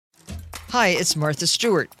Hi, it's Martha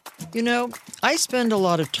Stewart. You know, I spend a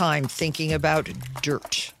lot of time thinking about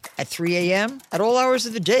dirt. At 3 a.m., at all hours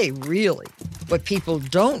of the day, really. What people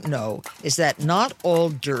don't know is that not all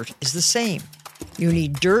dirt is the same. You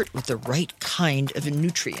need dirt with the right kind of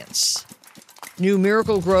nutrients. New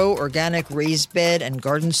Miracle-Gro organic raised bed and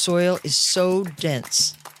garden soil is so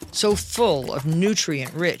dense, so full of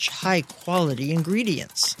nutrient-rich, high-quality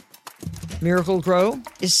ingredients. Miracle-Gro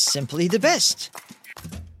is simply the best.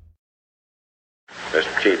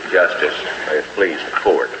 Mr. Chief Justice, may it please the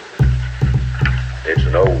court. It's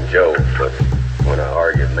an old joke, but when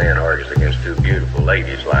a man argues against two beautiful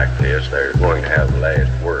ladies like this, they're going to have the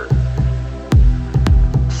last word.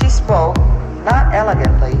 She spoke, not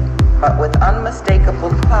elegantly, but with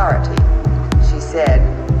unmistakable clarity. She said,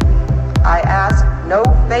 "I ask no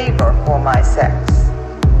favor for my sex.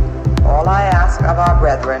 All I ask of our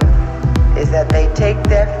brethren is that they take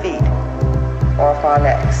their feet off our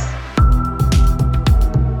necks."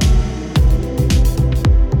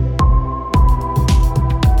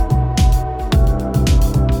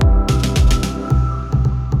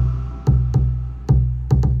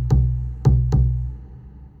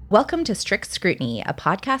 Welcome to Strict Scrutiny, a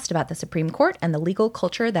podcast about the Supreme Court and the legal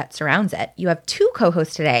culture that surrounds it. You have two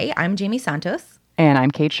co-hosts today. I'm Jamie Santos. And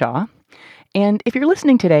I'm Kate Shaw. And if you're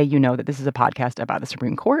listening today, you know that this is a podcast about the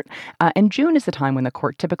Supreme Court. And June is the time when the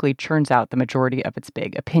court typically churns out the majority of its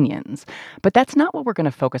big opinions. But that's not what we're going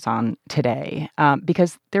to focus on today,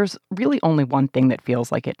 because there's really only one thing that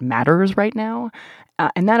feels like it matters right now.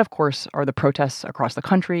 And that, of course, are the protests across the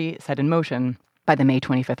country set in motion by the May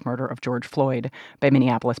 25th murder of George Floyd by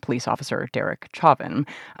Minneapolis police officer Derek Chauvin,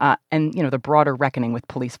 and the broader reckoning with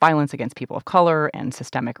police violence against people of color and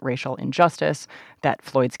systemic racial injustice that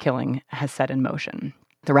Floyd's killing has set in motion.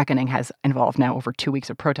 The reckoning has involved now over 2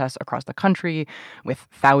 weeks of protests across the country, with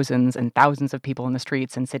thousands and thousands of people in the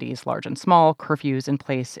streets in cities large and small, curfews in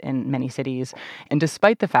place in many cities. And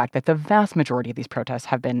despite the fact that the vast majority of these protests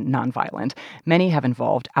have been nonviolent, many have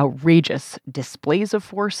involved outrageous displays of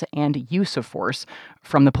force and use of force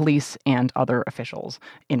from the police and other officials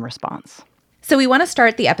in response. So we want to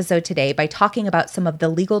start the episode today by talking about some of the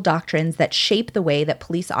legal doctrines that shape the way that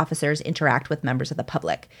police officers interact with members of the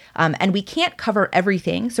public. And we can't cover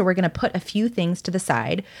everything, so we're going to put a few things to the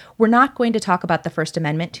side. We're not going to talk about the First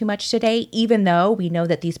Amendment too much today, even though we know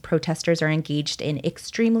that these protesters are engaged in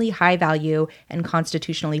extremely high value and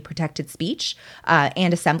constitutionally protected speech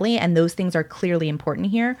and assembly, and those things are clearly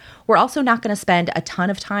important here. We're also not going to spend a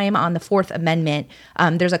ton of time on the Fourth Amendment.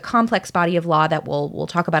 There's a complex body of law that we'll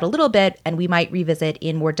talk about a little bit, and we might revisit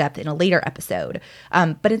in more depth in a later episode.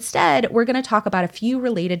 But instead, we're going to talk about a few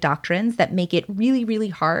related doctrines that make it really, really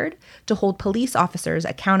hard to hold police officers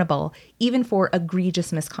accountable, even for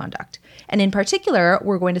egregious misconduct. And in particular,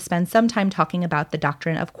 we're going to spend some time talking about the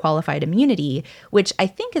doctrine of qualified immunity, which I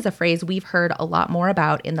think is a phrase we've heard a lot more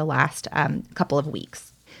about in the last couple of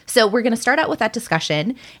weeks. So we're going to start out with that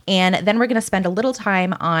discussion, and then we're going to spend a little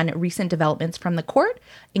time on recent developments from the court,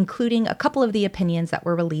 including a couple of the opinions that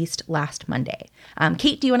were released last Monday.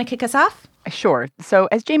 Kate, do you want to kick us off? Sure. So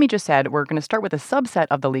as Jamie just said, we're going to start with a subset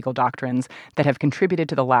of the legal doctrines that have contributed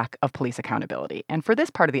to the lack of police accountability. And for this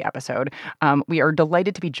part of the episode, we are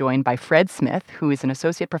delighted to be joined by Fred Smith, who is an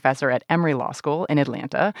associate professor at Emory Law School in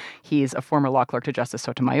Atlanta. He's a former law clerk to Justice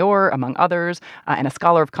Sotomayor, among others, and a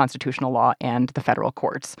scholar of constitutional law and the federal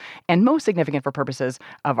courts. And most significant for purposes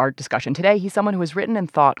of our discussion today, he's someone who has written and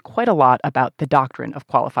thought quite a lot about the doctrine of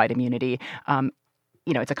qualified immunity.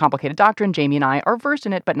 It's a complicated doctrine. Jamie and I are versed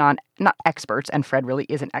in it, but not experts, and Fred really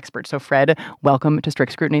is an expert. So Fred, welcome to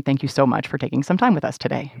Strict Scrutiny. Thank you so much for taking some time with us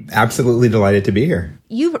today. Absolutely delighted to be here.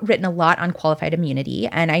 You've written a lot on qualified immunity,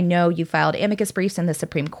 and I know you filed amicus briefs in the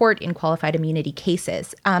Supreme Court in qualified immunity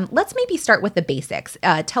cases. Let's maybe start with the basics.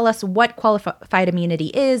 Tell us what qualified immunity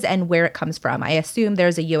is and where it comes from. I assume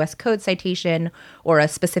there's a U.S. Code citation or a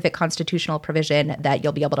specific constitutional provision that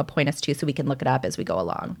you'll be able to point us to so we can look it up as we go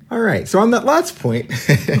along. All right. So on that last point,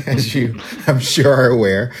 as you, I'm sure, are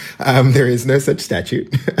aware, there is no such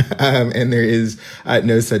statute, and there is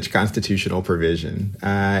no such constitutional provision.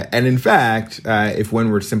 And in fact, if one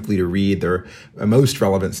were simply to read the most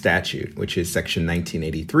relevant statute, which is Section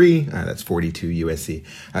 1983, that's 42 U.S.C.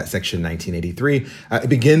 Section 1983, it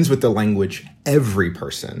begins with the language "every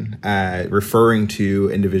person," referring to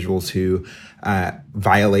individuals who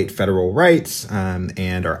violate federal rights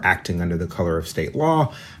and are acting under the color of state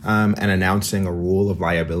law, and announcing a rule of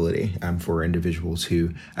liability for individuals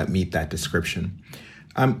who meet that description.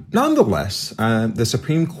 Nonetheless, the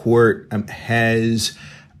Supreme Court has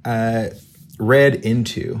read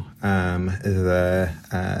into the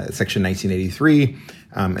Section 1983,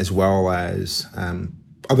 as well as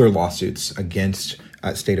other lawsuits against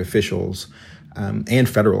state officials and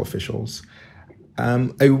federal officials.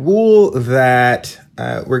 A rule that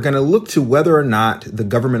we're going to look to whether or not the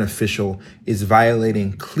government official is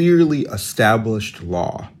violating clearly established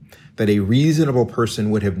law that a reasonable person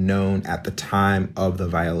would have known at the time of the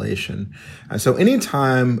violation. So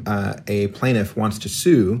anytime a plaintiff wants to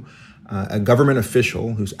sue a government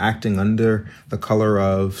official who's acting under the color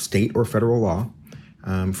of state or federal law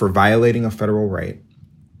for violating a federal right,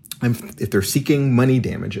 if they're seeking money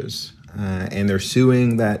damages and they're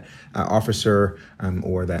suing that officer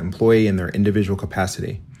or that employee in their individual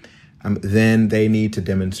capacity, then they need to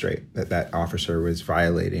demonstrate that that officer was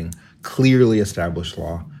violating clearly established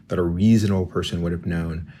law that a reasonable person would have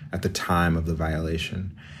known at the time of the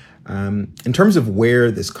violation. In terms of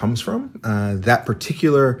where this comes from, that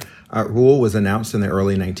particular rule was announced in the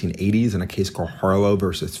early 1980s in a case called Harlow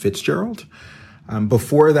versus Fitzgerald.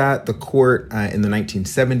 Before that, the court in the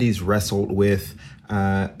 1970s wrestled with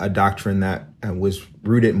a doctrine that was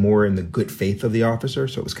rooted more in the good faith of the officer,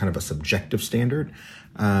 so it was kind of a subjective standard.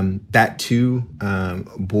 That too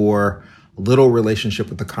bore little relationship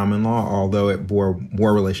with the common law, although it bore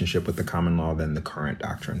more relationship with the common law than the current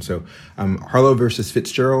doctrine. So Harlow versus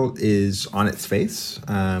Fitzgerald is on its face,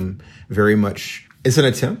 very much is an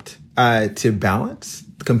attempt to balance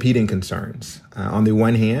competing concerns. On the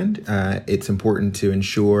one hand, it's important to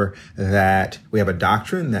ensure that we have a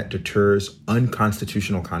doctrine that deters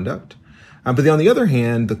unconstitutional conduct. But on the other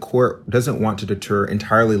hand, the court doesn't want to deter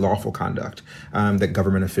entirely lawful conduct that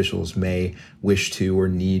government officials may wish to or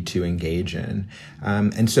need to engage in.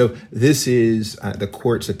 And so this is the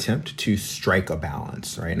court's attempt to strike a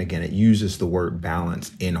balance, right? And again, it uses the word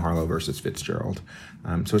balance in Harlow versus Fitzgerald.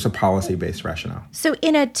 So it's a policy-based rationale. So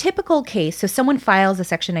in a typical case, so someone files a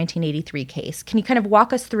Section 1983 case, can you kind of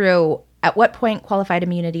walk us through at what point qualified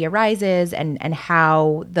immunity arises and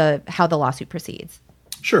how the lawsuit proceeds?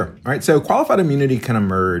 Sure. All right. So qualified immunity can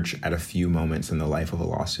emerge at a few moments in the life of a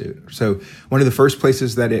lawsuit. So one of the first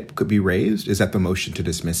places that it could be raised is at the motion to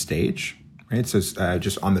dismiss stage. Right. So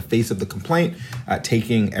just on the face of the complaint,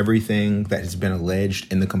 taking everything that has been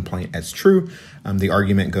alleged in the complaint as true. The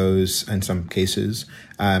argument goes in some cases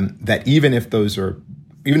that even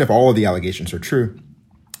if all of the allegations are true,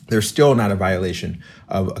 there's still not a violation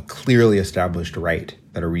of a clearly established right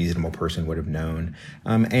that a reasonable person would have known.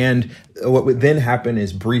 And what would then happen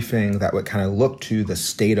is briefing that would kind of look to the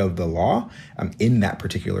state of the law in that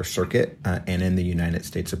particular circuit and in the United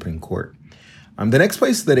States Supreme Court. The next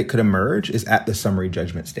place that it could emerge is at the summary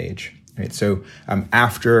judgment stage. Right? So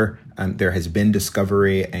after there has been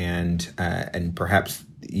discovery and perhaps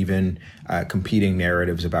even competing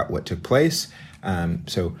narratives about what took place.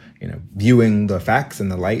 So, viewing the facts in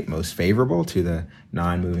the light most favorable to the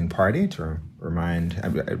non-moving party, to remind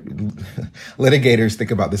litigators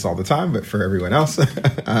think about this all the time, but for everyone else,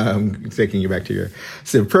 taking you back to your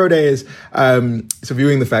Civ Pro days. So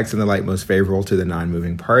viewing the facts in the light most favorable to the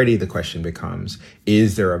non-moving party, the question becomes,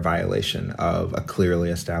 is there a violation of a clearly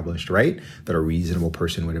established right that a reasonable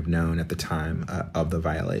person would have known at the time of the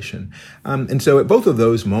violation? And so at both of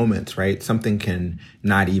those moments, right, something can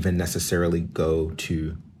not even necessarily go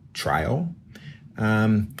to trial.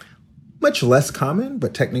 Much less common,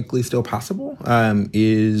 but technically still possible,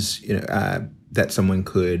 is that someone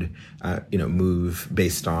could move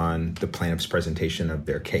based on the plaintiff's presentation of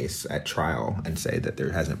their case at trial and say that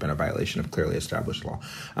there hasn't been a violation of clearly established law.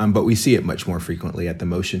 But we see it much more frequently at the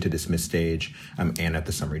motion to dismiss stage and at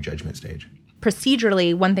the summary judgment stage.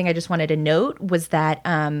 Procedurally, one thing I just wanted to note was that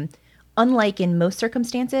unlike in most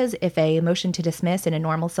circumstances, if a motion to dismiss in a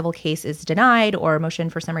normal civil case is denied or a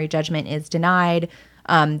motion for summary judgment is denied,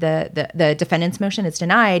 the defendant's motion is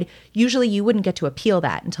denied, usually you wouldn't get to appeal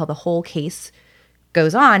that until the whole case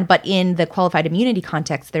goes on. But in the qualified immunity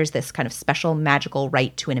context, there's this kind of special magical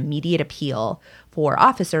right to an immediate appeal for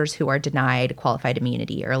officers who are denied qualified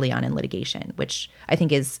immunity early on in litigation, which I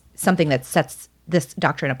think is something that sets this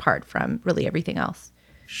doctrine apart from really everything else.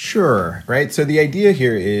 Sure. Right. So the idea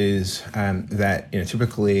here is that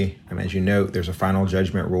typically, as you note, there's a final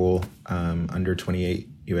judgment rule under 28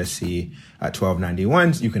 USC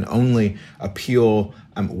 1291. You can only appeal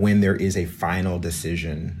when there is a final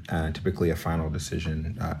decision, typically a final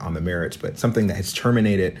decision on the merits, but something that has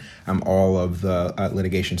terminated all of the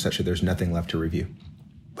litigation such that there's nothing left to review.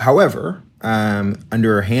 However,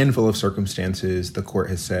 under a handful of circumstances, the court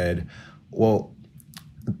has said, well,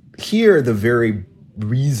 here the very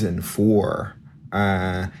reason for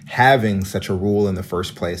having such a rule in the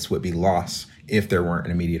first place would be lost if there weren't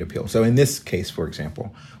an immediate appeal. So in this case, for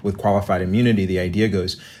example, with qualified immunity, the idea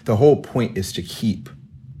goes, the whole point is to keep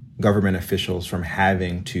government officials from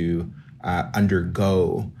having to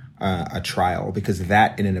undergo a trial, because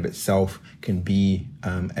that in and of itself can be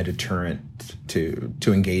a deterrent to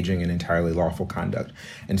engaging in entirely lawful conduct.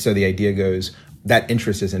 And so the idea goes that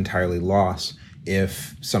interest is entirely lost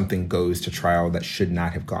if something goes to trial that should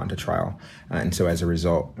not have gone to trial. And so as a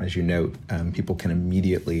result, as you note, people can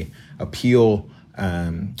immediately appeal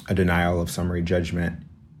a denial of summary judgment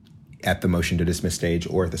at the motion to dismiss stage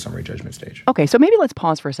or at the summary judgment stage. Okay, so maybe let's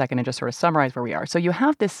pause for a second and just sort of summarize where we are. So you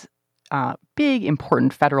have this big,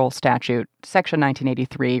 important federal statute, Section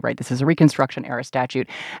 1983, right? This is a Reconstruction era statute.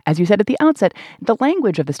 As you said at the outset, the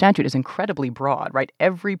language of the statute is incredibly broad, right?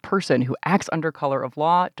 Every person who acts under color of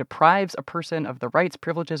law, deprives a person of the rights,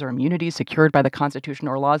 privileges, or immunities secured by the Constitution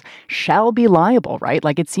or laws shall be liable, right?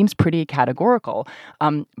 Like, it seems pretty categorical.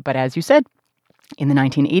 But as you said, in the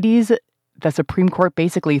 1980s, the Supreme Court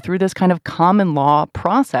basically, through this kind of common law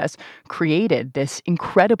process, created this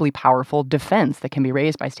incredibly powerful defense that can be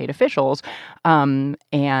raised by state officials. And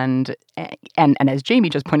as Jamie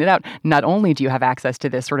just pointed out, not only do you have access to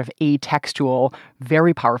this sort of atextual,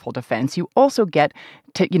 very powerful defense, you also get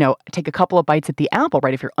to, take a couple of bites at the apple,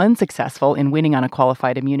 right? If you're unsuccessful in winning on a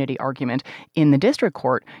qualified immunity argument in the district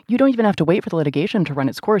court, you don't even have to wait for the litigation to run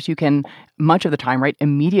its course. You can, much of the time, right,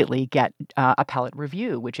 immediately get appellate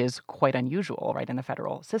review, which is quite unusual, right, in the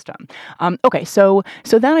federal system. Okay, so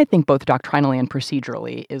that I think both doctrinally and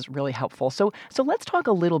procedurally is really helpful. So let's talk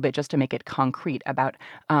a little bit, just to make it concrete, about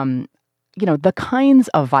the kinds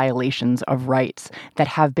of violations of rights that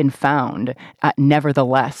have been found,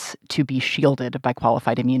 nevertheless, to be shielded by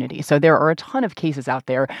qualified immunity. So there are a ton of cases out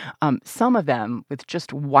there, some of them with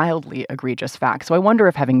just wildly egregious facts. So I wonder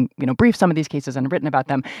if, having briefed some of these cases and written about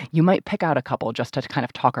them, you might pick out a couple just to kind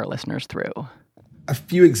of talk our listeners through. A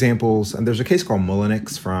few examples. There's a case called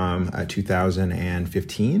Mullenix from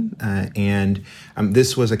 2015, and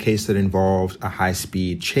this was a case that involved a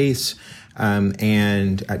high-speed chase.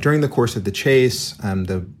 And during the course of the chase,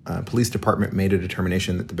 the police department made a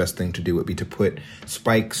determination that the best thing to do would be to put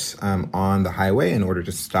spikes on the highway in order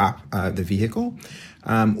to stop the vehicle.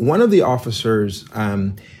 One of the officers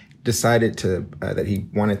decided that he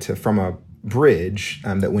wanted to, from a bridge,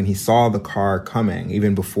 that when he saw the car coming,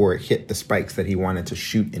 even before it hit the spikes, that he wanted to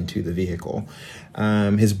shoot into the vehicle.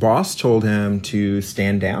 His boss told him to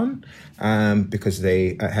stand down because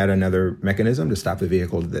they had another mechanism to stop the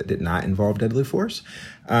vehicle that did not involve deadly force.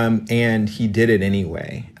 And he did it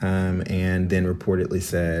anyway, and then reportedly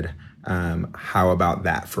said, how about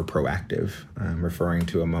that for proactive, referring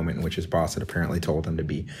to a moment in which his boss had apparently told him to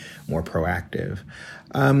be more proactive.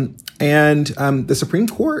 And the Supreme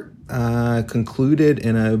Court concluded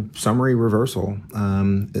in a summary reversal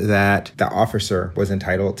that the officer was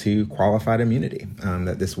entitled to qualified immunity,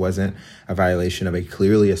 that this wasn't a violation of a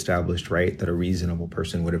clearly established right that a reasonable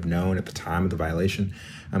person would have known at the time of the violation.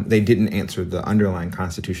 They didn't answer the underlying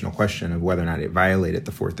constitutional question of whether or not it violated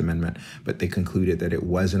the Fourth Amendment, but they concluded that it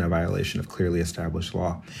wasn't a violation of clearly established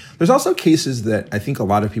law. There's also cases that I think a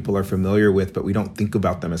lot of people are familiar with, but we don't think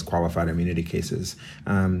about them as qualified immunity cases.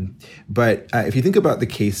 But if you think about the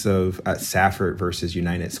case of Safford versus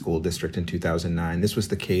United School District in 2009, this was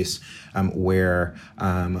the case where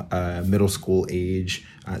a middle school age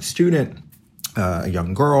student, a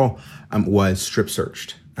young girl, was strip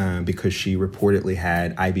searched because she reportedly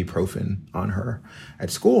had ibuprofen on her at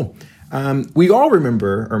school. We all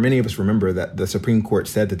remember, or many of us remember, that the Supreme Court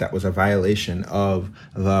said that that was a violation of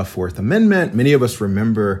the Fourth Amendment. Many of us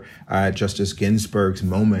remember Justice Ginsburg's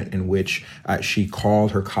moment in which she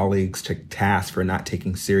called her colleagues to task for not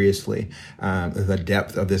taking seriously the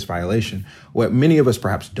depth of this violation. What many of us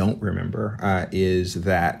perhaps don't remember is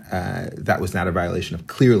that that was not a violation of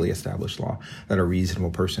clearly established law, that a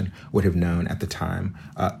reasonable person would have known at the time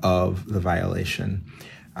of the violation.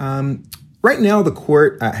 Right now, the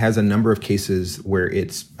court has a number of cases where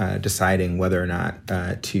it's deciding whether or not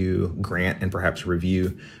to grant and perhaps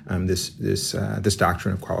review this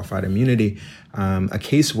doctrine of qualified immunity. A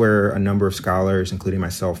case where a number of scholars, including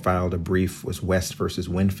myself, filed a brief was West versus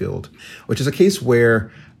Winfield, which is a case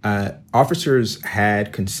where officers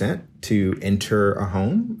had consent to enter a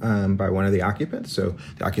home by one of the occupants. So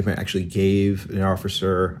the occupant actually gave an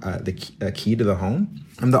officer the key to the home.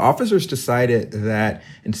 And the officers decided that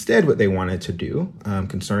instead what they wanted to do,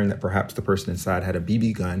 concerning that perhaps the person inside had a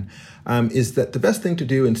BB gun, is that the best thing to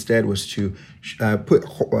do instead was to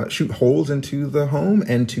shoot holes into the home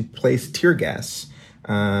and to place tear gas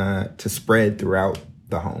to spread throughout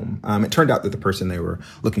the home. It turned out that the person they were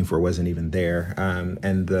looking for wasn't even there.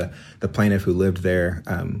 And the plaintiff who lived there,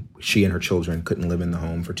 she and her children couldn't live in the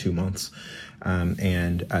home for 2 months.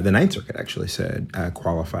 And the Ninth Circuit actually said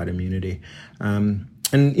qualified immunity.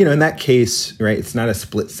 And, in that case, right, it's not a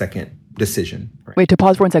split second decision. Right. Wait, to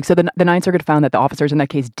pause for 1 sec. So the Ninth Circuit found that the officers in that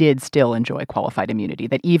case did still enjoy qualified immunity,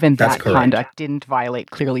 that even that conduct didn't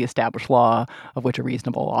violate clearly established law of which a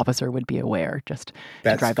reasonable officer would be aware, just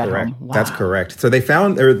to drive that home. Wow. That's correct. So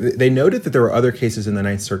they noted that there were other cases in the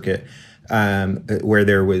Ninth Circuit where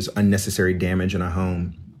there was unnecessary damage in a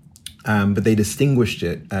home. But they distinguished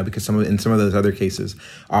it because in some of those other cases,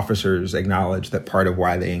 officers acknowledged that part of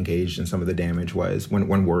why they engaged in some of the damage was,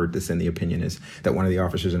 one word that's in the opinion is that one of the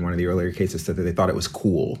officers in one of the earlier cases said that they thought it was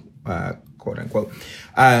cool, quote unquote.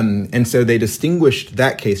 And so they distinguished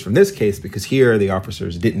that case from this case because here the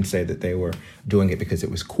officers didn't say that they were doing it because it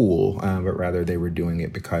was cool, but rather they were doing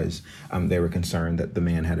it because they were concerned that the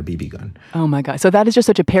man had a BB gun. Oh my God. So that is just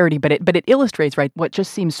such a parody, but it illustrates, right, what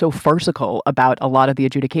just seems so farcical about a lot of the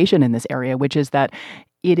adjudication in this area, which is that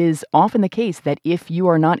it is often the case that if you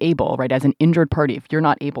are not able, right, as an injured party, if you're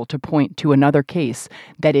not able to point to another case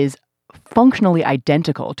that is functionally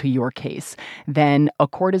identical to your case, then a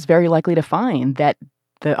court is very likely to find that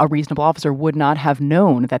a reasonable officer would not have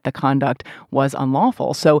known that the conduct was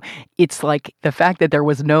unlawful. So it's like the fact that there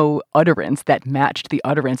was no utterance that matched the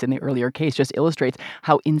utterance in the earlier case just illustrates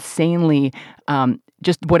how insanely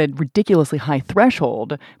just what a ridiculously high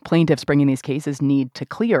threshold plaintiffs bringing these cases need to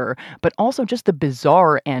clear, but also just the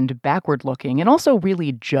bizarre and backward-looking and also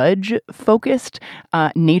really judge-focused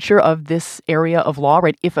nature of this area of law,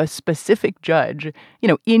 right? If a specific judge,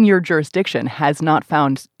 in your jurisdiction has not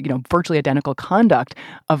found, virtually identical conduct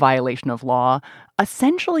a violation of law,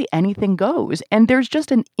 essentially anything goes. And there's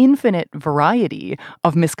just an infinite variety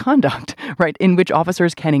of misconduct, right, in which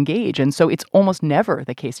officers can engage. And so it's almost never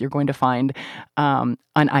the case you're going to find an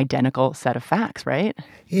identical set of facts, right?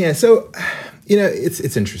 Yeah. So,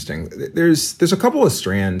 it's interesting. There's a couple of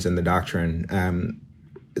strands in the doctrine.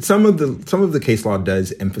 Some of the case law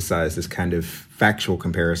does emphasize this kind of factual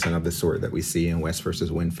comparison of the sort that we see in West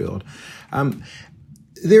versus Winfield.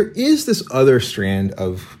 There is this other strand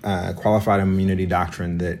of qualified immunity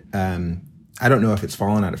doctrine that I don't know if it's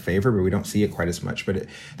fallen out of favor, but we don't see it quite as much. But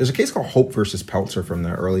there's a case called Hope versus Peltzer from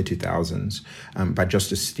the early 2000s by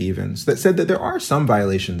Justice Stevens that said that there are some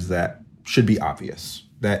violations that should be obvious,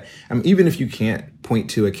 that even if you can't point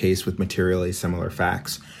to a case with materially similar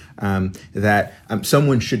facts, that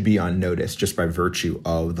someone should be on notice just by virtue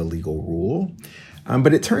of the legal rule.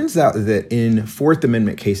 But it turns out that in Fourth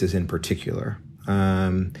Amendment cases in particular,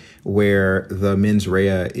 where the mens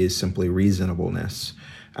rea is simply reasonableness,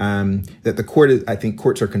 that the court I think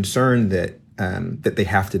courts are concerned that they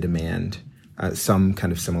have to demand some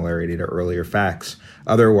kind of similarity to earlier facts.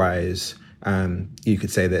 Otherwise, you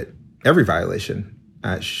could say that every violation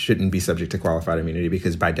shouldn't be subject to qualified immunity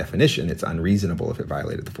because by definition, it's unreasonable if it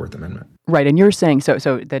violated the Fourth Amendment. Right. And you're saying, so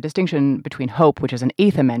the distinction between Hope, which is an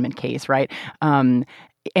Eighth Amendment case, right?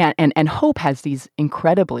 And Hope has these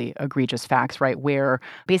incredibly egregious facts, right, where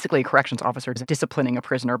basically a corrections officer is disciplining a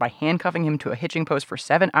prisoner by handcuffing him to a hitching post for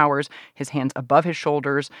 7 hours, his hands above his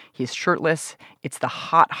shoulders, he's shirtless, it's the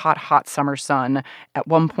hot, hot, hot summer sun. At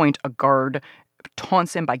one point, a guard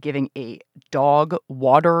taunts him by giving a dog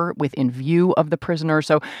water within view of the prisoner.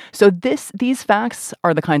 So these facts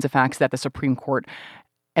are the kinds of facts that the Supreme Court,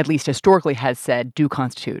 at least historically, has said do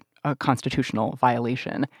constitute a constitutional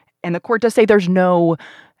violation. And the court does say there's no,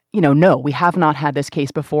 we have not had this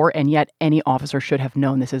case before, and yet any officer should have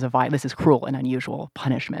known this is cruel and unusual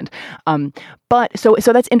punishment. But so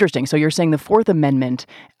that's interesting. So you're saying the Fourth Amendment,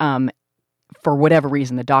 for whatever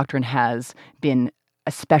reason, the doctrine has been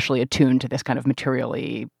especially attuned to this kind of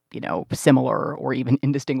materially, similar or even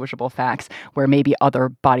indistinguishable facts, where maybe other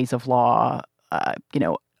bodies of law,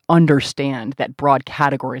 understand that broad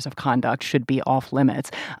categories of conduct should be off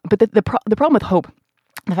limits. But the problem with Hope,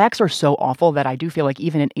 the facts are so awful that I do feel like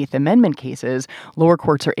even in Eighth Amendment cases, lower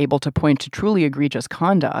courts are able to point to truly egregious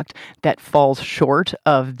conduct that falls short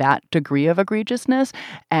of that degree of egregiousness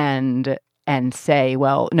and say,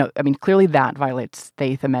 well, no, I mean, clearly that violates the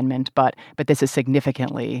Eighth Amendment, but this is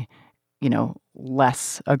significantly,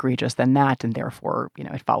 less egregious than that, and therefore,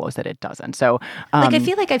 it follows that it doesn't. So, I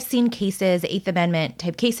feel like I've seen cases, Eighth Amendment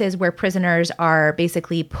type cases, where prisoners are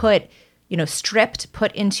basically stripped,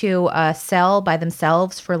 put into a cell by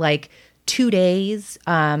themselves for 2 days,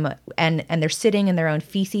 and they're sitting in their own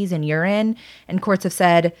feces and urine. And courts have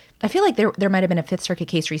said, I feel like there might have been a Fifth Circuit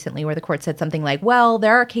case recently where the court said something like, well,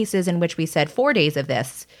 there are cases in which we said 4 days of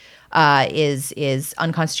this is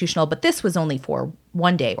unconstitutional, but this was only for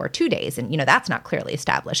 1 day or 2 days, and that's not clearly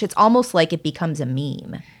established. It's almost like it becomes a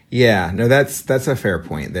meme. Yeah, no, that's a fair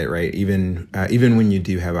point. That right, even when you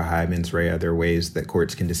do have a high mens rea, there are ways that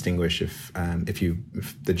courts can distinguish if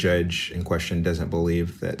the judge in question doesn't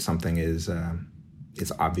believe that something is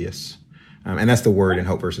obvious. And that's the word in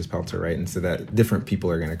Hope versus Pelzer, right? And so that different people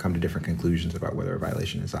are going to come to different conclusions about whether a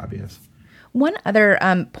violation is obvious. One other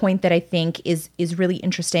point that I think is really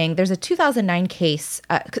interesting, there's a 2009 case,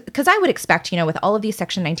 because I would expect, with all of these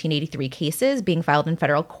Section 1983 cases being filed in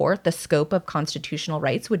federal court, the scope of constitutional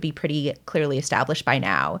rights would be pretty clearly established by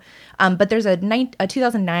now. But there's a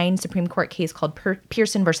 2009 Supreme Court case called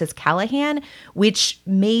Pearson versus Callahan, which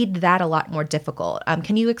made that a lot more difficult.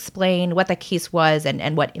 Can you explain what that case was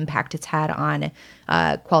and what impact it's had on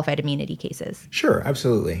qualified immunity cases? Sure,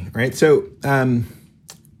 absolutely. Right. So,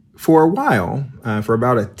 for a while, for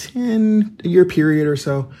about a 10-year period or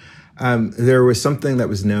so, there was something that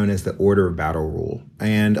was known as the Order of Battle Rule.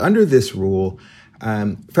 And under this rule,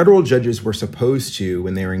 federal judges were supposed to,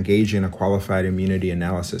 when they were engaging in a qualified immunity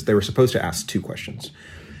analysis, they were supposed to ask two questions.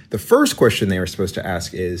 The first question they were supposed to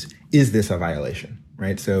ask is this a violation?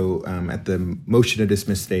 Right? So at the motion to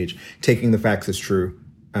dismiss stage, taking the facts as true,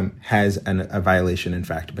 has a violation in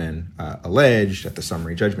fact been alleged? At the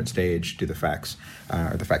summary judgment stage, are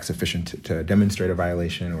the facts sufficient to demonstrate a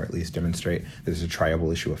violation, or at least demonstrate that there's a triable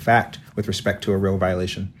issue of fact with respect to a real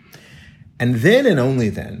violation? And then and only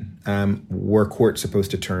then were courts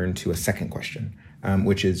supposed to turn to a second question,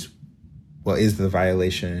 which is, is the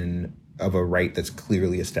violation of a right that's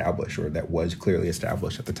clearly established, or that was clearly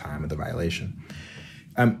established at the time of the violation?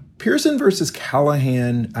 Pearson versus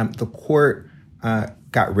Callahan, the court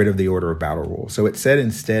got rid of the Order of Battle Rule. So it said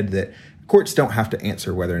instead that courts don't have to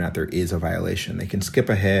answer whether or not there is a violation. They can skip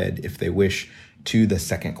ahead, if they wish, to the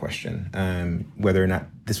second question, whether or not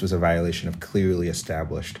this was a violation of clearly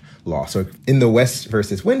established law. So in the West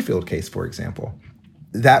versus Winfield case, for example,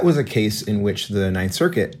 that was a case in which the Ninth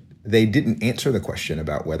Circuit, they didn't answer the question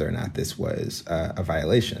about whether or not this was a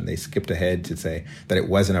violation. They skipped ahead to say that it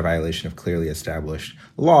wasn't a violation of clearly established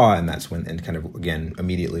law, and that's when, and kind of, again,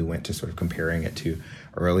 immediately went to sort of comparing it to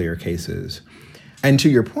earlier cases. And to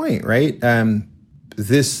your point, right,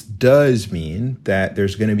 this does mean that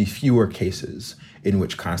there's going to be fewer cases in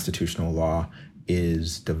which constitutional law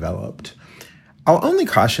is developed. I'll only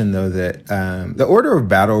caution, though, that the Order of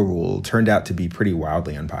Battle Rule turned out to be pretty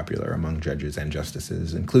wildly unpopular among judges and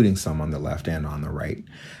justices, including some on the left and on the right,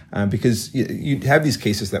 because you have these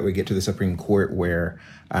cases that would get to the Supreme Court where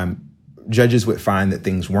judges would find that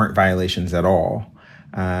things weren't violations at all.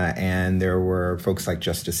 And there were folks like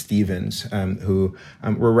Justice Stevens who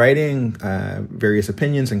were writing various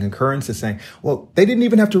opinions and concurrences saying, well, they didn't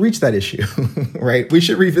even have to reach that issue, right? We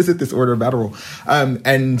should revisit this Order of Battle Rule.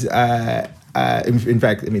 In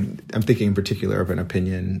fact, I mean, I'm thinking in particular of an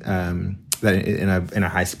opinion that in a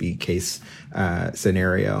high-speed case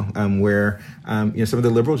scenario where some of the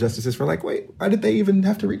liberal justices were like, wait, why did they even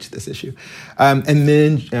have to reach this issue? And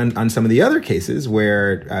then on some of the other cases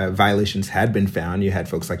where violations had been found, you had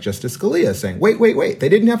folks like Justice Scalia saying, wait, they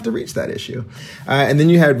didn't have to reach that issue. And then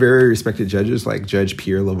you had very respected judges like Judge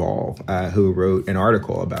Pierre Laval, who wrote an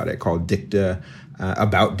article about it called Dicta,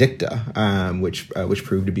 which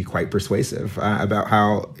proved to be quite persuasive about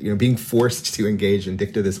how being forced to engage in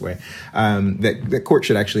dicta this way, that court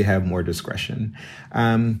should actually have more discretion.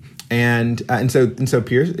 And so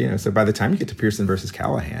Pierce, so by the time you get to Pearson versus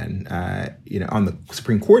Callahan, on the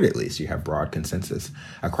Supreme Court at least, you have broad consensus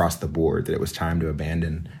across the board that it was time to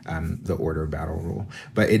abandon the Order of Battle Rule.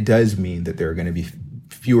 But it does mean that there are going to be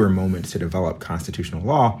fewer moments to develop constitutional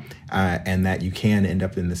law, and that you can end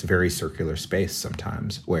up in this very circular space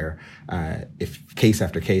sometimes where if case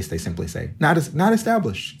after case, they simply say, not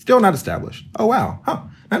established, still not established. Oh, wow.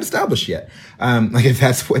 Not established yet. Like if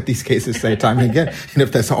that's what these cases say time and again, and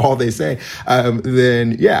if that's all they say,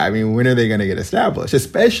 then yeah, I mean, when are they going to get established,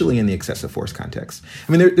 especially in the excessive force context?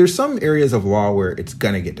 I mean, there's some areas of law where it's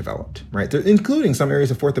going to get developed, right? Including some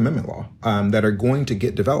areas of Fourth Amendment law that are going to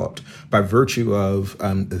get developed by virtue of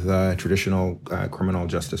the traditional criminal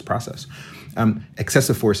justice process.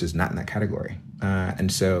 Excessive force is not in that category. And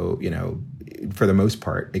so, for the most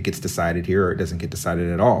part, it gets decided here or it doesn't get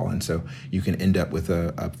decided at all. And so you can end up with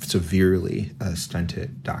a severely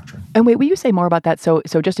stunted doctrine. And wait, will you say more about that? So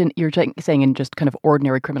just you're saying in just kind of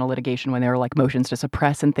ordinary criminal litigation when there are like motions to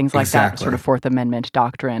suppress and things like that, sort of Fourth Amendment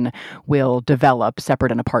doctrine will develop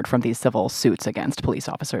separate and apart from these civil suits against police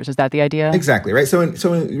officers. Is that the idea? Exactly, right? So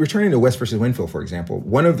in returning to West versus Winfield, for example,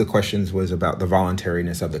 one of the questions was about the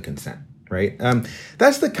voluntariness of the consent. Right.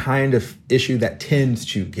 That's the kind of issue that tends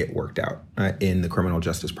to get worked out in the criminal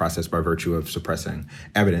justice process by virtue of suppressing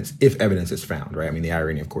evidence, if evidence is found. Right. I mean, the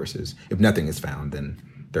irony, of course, is if nothing is found, then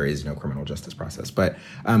there is no criminal justice process. But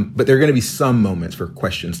there are going to be some moments for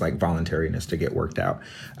questions like voluntariness to get worked out.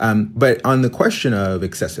 But on the question of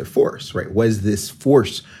excessive force, right, was this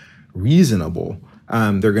force reasonable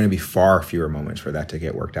there are going to be far fewer moments for that to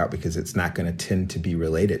get worked out because it's not going to tend to be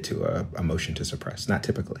related to a motion to suppress, not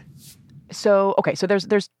typically. So, okay, so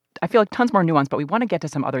there's I feel like tons more nuance, but we want to get to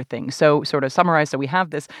some other things. So sort of summarize, so we have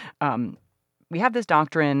this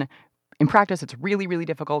doctrine. In practice, it's really, really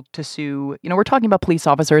difficult to sue. We're talking about police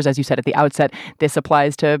officers, as you said at the outset. This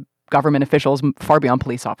applies to government officials far beyond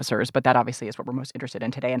police officers, but that obviously is what we're most interested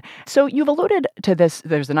in today. And so you've alluded to this.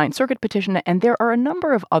 There's the Ninth Circuit petition, and there are a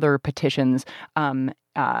number of other petitions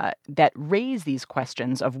that raise these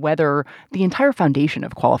questions of whether the entire foundation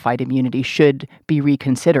of qualified immunity should be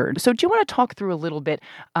reconsidered. So do you want to talk through a little bit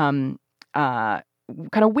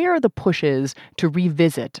kind of where are the pushes to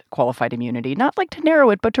revisit qualified immunity, not like to narrow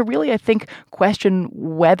it, but to really, I think, question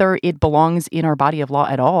whether it belongs in our body of law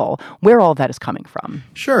at all, where all that is coming from?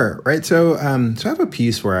 Sure. Right. So I have a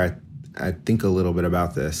piece where I think a little bit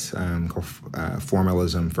about this called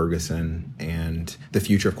Formalism, Ferguson, and the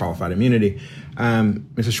Future of Qualified Immunity.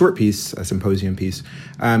 It's a short piece, a symposium piece,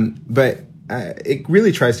 but it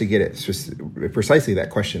really tries to get at precisely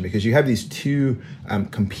that question, because you have these two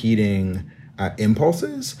competing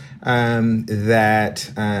impulses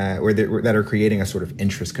that are creating a sort of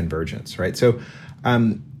interest convergence, right? So,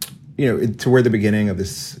 toward the beginning of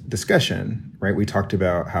this discussion, right, we talked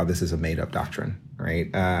about how this is a made-up doctrine,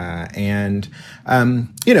 right?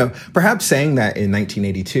 Perhaps saying that in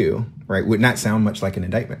 1982, right, would not sound much like an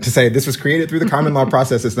indictment. To say this was created through the common law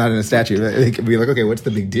process, it's not in a statute. It could be like, okay, what's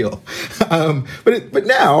the big deal? But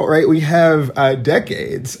now, right, we have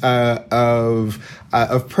decades of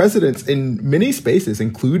precedents in many spaces,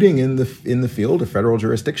 including in the field of federal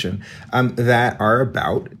jurisdiction, that are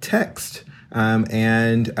about text.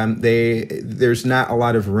 There's not a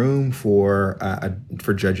lot of room for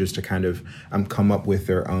judges to kind of come up with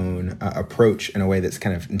their own approach in a way that's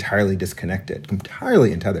kind of entirely disconnected,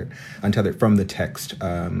 entirely untethered from the text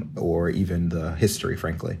or even the history,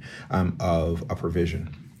 frankly, of a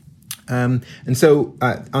provision. And so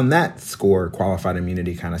on that score, qualified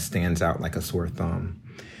immunity kind of stands out like a sore thumb.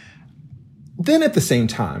 Then at the same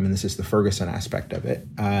time, and this is the Ferguson aspect of it,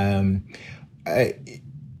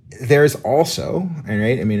 there's also,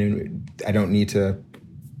 right, I mean, I don't need to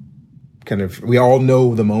we all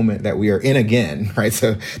know the moment that we are in again, right?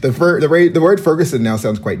 So the word Ferguson now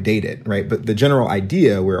sounds quite dated, right? But the general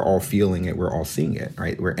idea, we're all feeling it, we're all seeing it,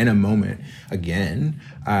 right? We're in a moment again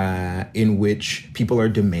in which people are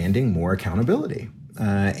demanding more accountability.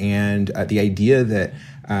 And the idea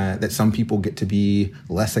that some people get to be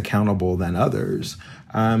less accountable than others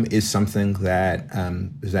is something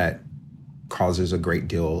that causes a great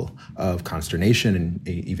deal of consternation and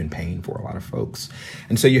even pain for a lot of folks.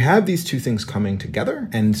 And so you have these two things coming together.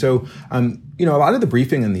 And so, a lot of the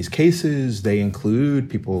briefing in these cases, they include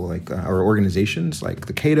people like, or organizations like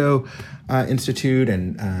the Cato Institute.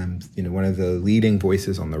 And, one of the leading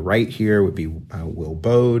voices on the right here would be Will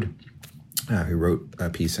Bode, who wrote a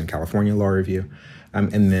piece in California Law Review.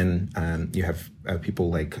 And then you have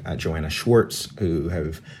people like Joanna Schwartz, who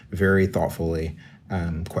have very thoughtfully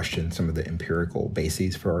question some of the empirical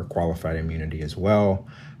bases for qualified immunity as well.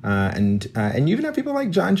 And you even have people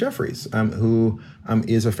like John Jeffries, who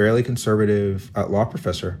is a fairly conservative law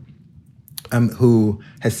professor, who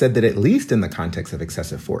has said that at least in the context of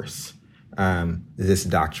excessive force, this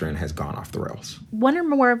doctrine has gone off the rails. One or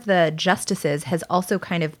more of the justices has also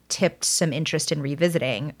kind of tipped some interest in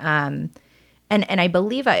revisiting. And I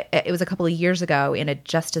believe it was a couple of years ago in a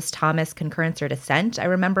Justice Thomas concurrence or dissent. I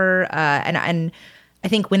remember, and I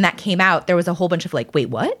think when that came out, there was a whole bunch of like, wait,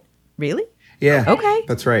 what? Really? Yeah. Okay.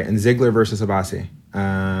 That's right. And Ziegler versus Abbasi.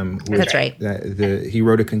 That's right. He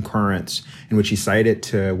wrote a concurrence in which he cited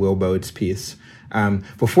to Will Bode's piece.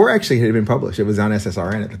 Before actually it had been published. It was on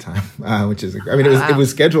SSRN at the time, which is, it was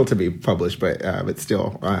scheduled to be published, but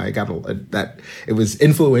still, it was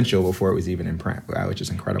influential before it was even in print, which is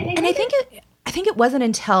incredible. And I think it wasn't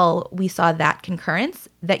until we saw that concurrence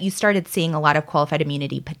that you started seeing a lot of qualified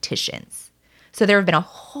immunity petitions. So there have been a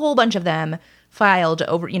whole bunch of them filed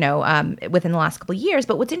over, within the last couple of years.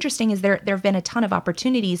 But what's interesting is there have been a ton of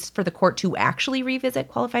opportunities for the court to actually revisit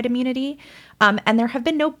qualified immunity. And there have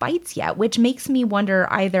been no bites yet, which makes me wonder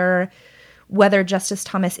either whether Justice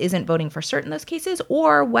Thomas isn't voting for certain those cases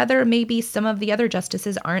or whether maybe some of the other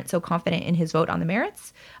justices aren't so confident in his vote on the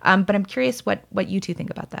merits. But I'm curious what you two think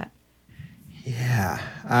about that. Yeah,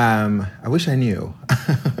 I wish I knew.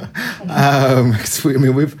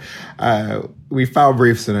 We've filed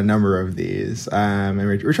briefs in a number of these, and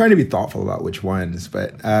we're trying to be thoughtful about which ones.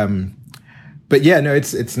 But But yeah, no,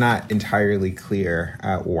 it's not entirely clear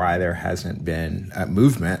why there hasn't been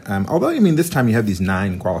movement. Although, I mean, this time you have these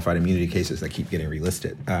 9 qualified immunity cases that keep getting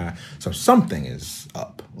relisted. So something is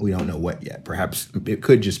up. We don't know what yet. Perhaps it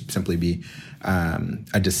could just simply be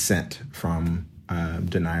a dissent from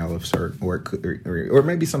denial of cert, or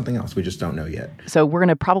maybe something else. We just don't know yet. So we're going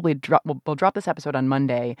to probably we'll drop this episode on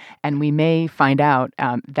Monday, and we may find out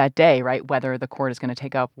that day, right, whether the court is going to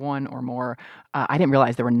take up 1 or more. I didn't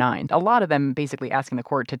realize there were 9. A lot of them basically asking the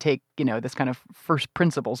court to take, this kind of first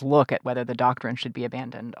principles look at whether the doctrine should be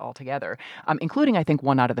abandoned altogether, including, I think,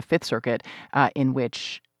 one out of the Fifth Circuit in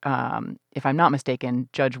which, if I'm not mistaken,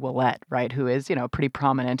 Judge Willett, right, who is, a pretty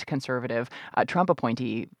prominent conservative Trump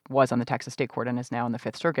appointee, was on the Texas State Court and is now in the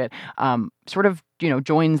Fifth Circuit, sort of,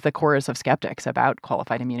 joins the chorus of skeptics about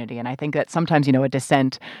qualified immunity. And I think that sometimes, a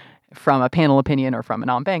dissent from a panel opinion or from an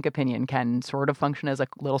en banc opinion can sort of function as a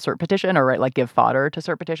little cert petition, or give fodder to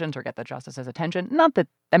cert petitions or get the justice's attention. Not that,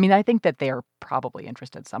 I think that they are probably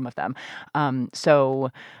interested, some of them. So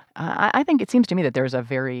I think it seems to me that there's a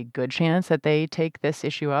very good chance that they take this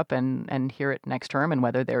issue up and hear it next term. And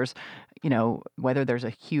whether there's, whether there's a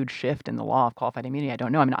huge shift in the law of qualified immunity, I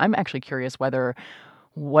don't know. I'm actually curious whether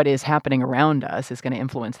what is happening around us is going to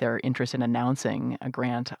influence their interest in announcing a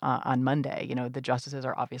grant on Monday. The justices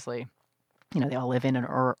are obviously, they all live in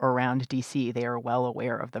or around D.C. They are well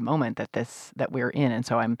aware of the moment that we're in. And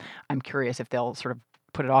so I'm curious if they'll sort of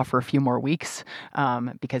put it off for a few more weeks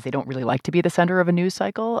because they don't really like to be the center of a news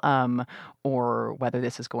cycle, or whether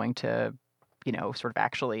this is going to sort of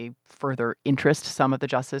actually further interest some of the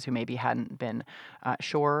justices who maybe hadn't been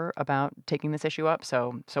sure about taking this issue up.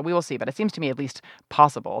 So we will see. But it seems to me at least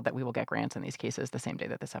possible that we will get grants in these cases the same day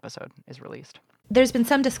that this episode is released. There's been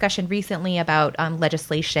some discussion recently about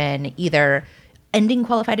legislation either ending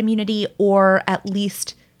qualified immunity or at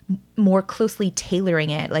least more closely tailoring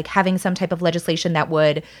it, like having some type of legislation that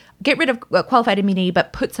would get rid of qualified immunity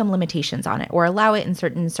but put some limitations on it or allow it in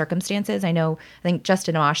certain circumstances. I think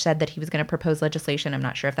Justin Amash said that he was going to propose legislation. I'm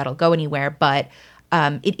not sure if that'll go anywhere, but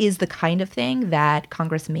it is the kind of thing that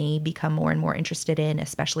Congress may become more and more interested in,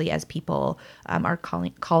 especially as people are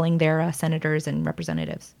calling their senators and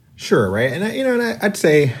representatives. Sure, right. And I'd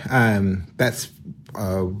say that's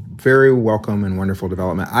a very welcome and wonderful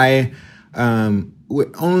development. I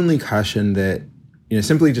would only caution that,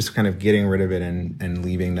 simply just kind of getting rid of it and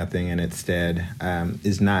leaving nothing in its stead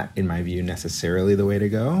is not, in my view, necessarily the way to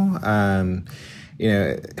go.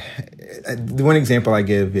 The one example I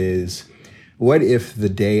give is, what if the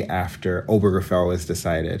day after Obergefell was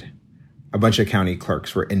decided, a bunch of county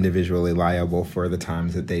clerks were individually liable for the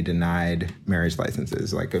times that they denied marriage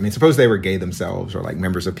licenses? Suppose they were gay themselves, or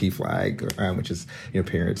members of PFLAG, which is,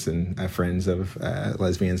 parents and friends of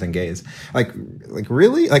lesbians and gays.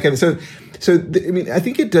 Really? I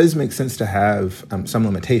think it does make sense to have some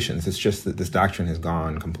limitations. It's just that this doctrine has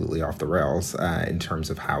gone completely off the rails in terms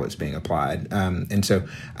of how it's being applied. And so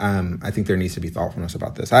I think there needs to be thoughtfulness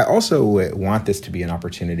about this. I also want this to be an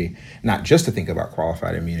opportunity not just to think about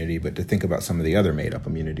qualified immunity, but to think about some of the other made-up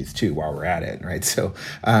immunities too while we're at it, right? So,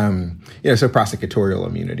 so prosecutorial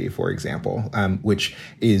immunity, for example, which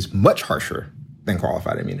is much harsher than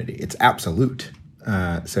qualified immunity. It's absolute.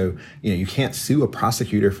 So you can't sue a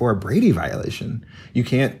prosecutor for a Brady violation. You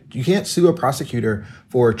can't sue a prosecutor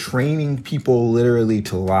for training people literally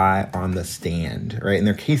to lie on the stand, right? And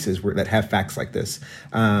there are cases that have facts like this,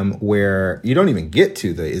 where you don't even get to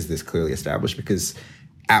is this clearly established, because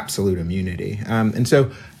absolute immunity. And so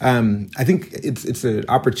I think it's an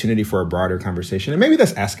opportunity for a broader conversation. And maybe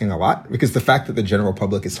that's asking a lot, because the fact that the general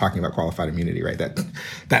public is talking about qualified immunity, right,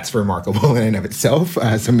 that's remarkable in and of itself.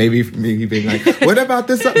 So maybe being like, what about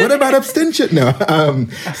this? What about abstention? No,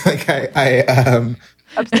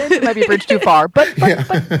 abstention might be a bridge too far, but yeah.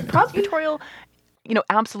 But prosecutorial,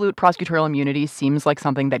 absolute prosecutorial immunity seems like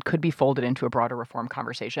something that could be folded into a broader reform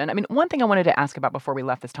conversation. One thing I wanted to ask about before we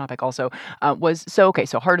left this topic also was, so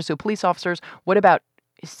hard to sue police officers. What about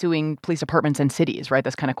suing police departments and cities, right?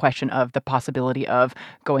 This kind of question of the possibility of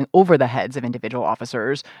going over the heads of individual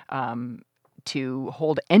officers to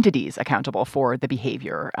hold entities accountable for the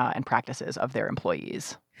behavior and practices of their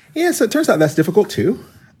employees. Yeah, so it turns out that's difficult too.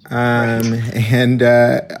 And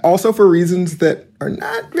also for reasons that are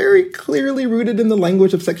not very clearly rooted in the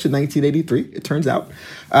language of Section 1983, it turns out.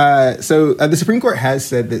 So the Supreme Court has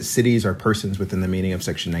said that cities are persons within the meaning of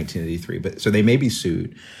Section 1983, so they may be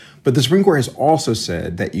sued. But the Supreme Court has also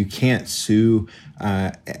said that you can't sue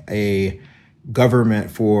a government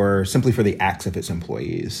simply for the acts of its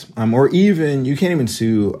employees, or even you can't even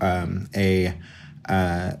sue a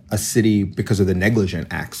city because of the negligent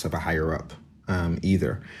acts of a higher up.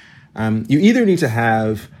 Either. You either need to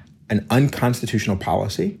have an unconstitutional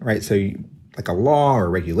policy, right? So like a law or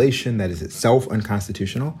regulation that is itself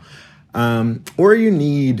unconstitutional, or you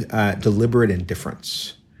need deliberate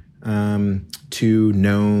indifference to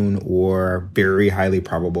known or very highly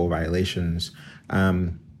probable violations.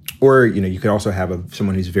 Or, you could also have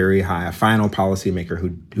someone who's very high, a final policymaker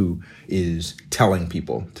who is telling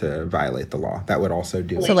people to violate the law. That would also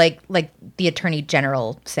do. So like the Attorney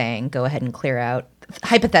General saying, go ahead and clear out,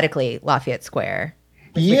 hypothetically, Lafayette Square.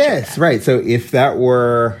 Yes, right. So if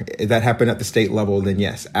that happened at the state level, then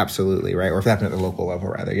yes, absolutely, right? Or if it happened at the local level,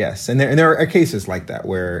 rather, yes. And there are cases like that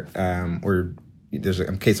where there's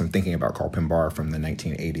a case I'm thinking about called Pimbar from the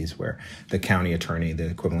 1980s, where the county attorney, the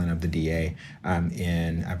equivalent of the DA,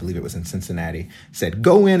 I believe it was in Cincinnati, said,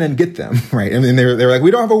 "Go in and get them," right? And then they were like,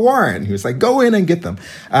 "We don't have a warrant." He was like, "Go in and get them,"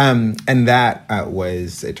 and that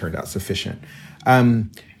it turned out sufficient.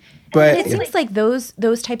 But it seems like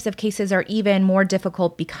those types of cases are even more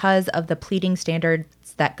difficult because of the pleading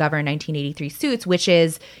standards that govern 1983 suits, which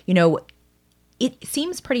is, it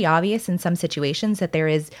seems pretty obvious in some situations that there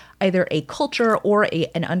is either a culture or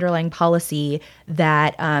an underlying policy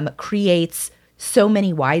that creates so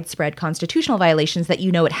many widespread constitutional violations that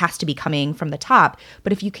it has to be coming from the top.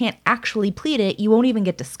 But if you can't actually plead it, you won't even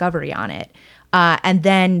get discovery on it. And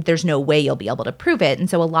then there's no way you'll be able to prove it. And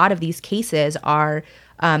so a lot of these cases are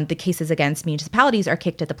the cases against municipalities are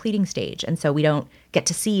kicked at the pleading stage. And so we don't get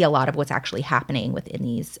to see a lot of what's actually happening within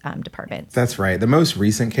these departments. That's right. The most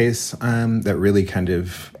recent case that really kind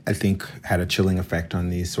of, I think, had a chilling effect on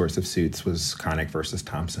these sorts of suits was Connick versus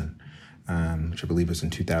Thompson, which I believe was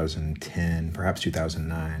in 2010, perhaps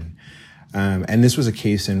 2009. And this was a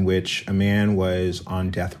case in which a man was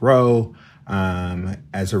on death row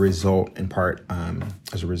as a result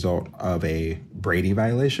of a Brady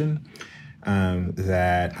violation.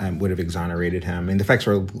 That would have exonerated him. And the facts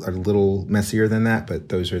are a little messier than that, but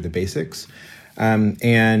those are the basics.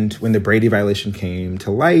 And when the Brady violation came to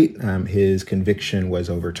light, his conviction was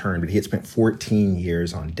overturned, but he had spent 14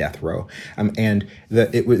 years on death row. And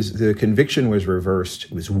the conviction was reversed.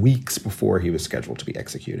 It was weeks before he was scheduled to be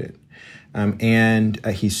executed. And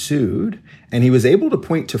he sued, and he was able to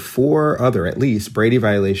point to 4 other, at least, Brady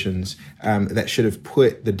violations that should have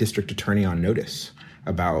put the district attorney on notice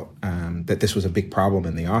about that this was a big problem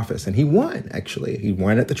in the office. And he won, actually. He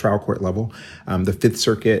won at the trial court level. The Fifth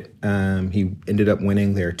Circuit, he ended up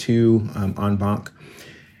winning there too, en banc.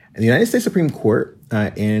 And the United States Supreme Court,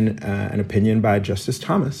 in an opinion by Justice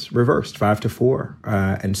Thomas, reversed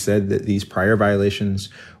 5-4 and said that these prior violations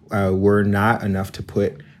were not enough to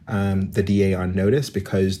put the DA on notice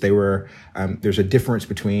because there's a difference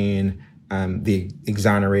between the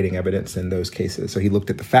exonerating evidence in those cases. So he looked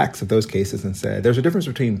at the facts of those cases and said, there's a difference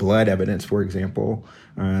between blood evidence, for example,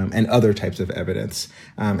 and other types of evidence.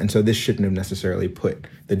 And so this shouldn't have necessarily put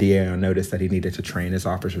the DA on notice that he needed to train his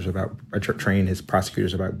officers train his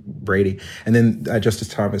prosecutors about Brady. And then Justice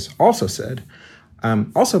Thomas also said,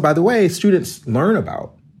 also, by the way, students learn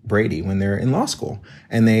about Brady when they're in law school,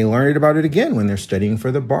 and they learn about it again when they're studying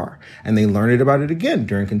for the bar, and they learn about it again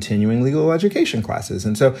during continuing legal education classes.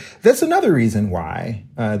 And so that's another reason why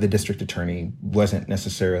the district attorney wasn't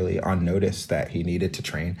necessarily on notice that he needed to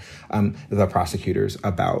train the prosecutors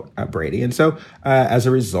about Brady. And so as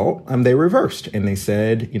a result, they reversed, and they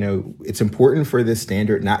said, it's important for this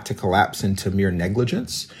standard not to collapse into mere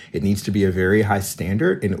negligence. It needs to be a very high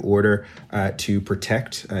standard in order to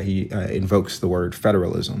protect, he invokes the word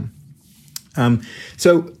federalism.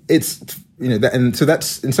 So it's, and so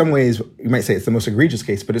that's in some ways you might say it's the most egregious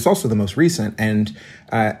case, but it's also the most recent. And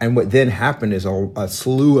what then happened is a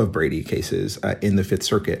slew of Brady cases in the Fifth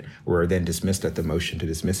Circuit were then dismissed at the motion to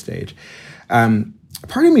dismiss stage.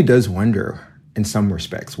 Part of me does wonder, in some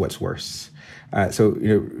respects, what's worse. So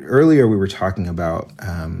earlier we were talking about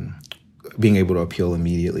being able to appeal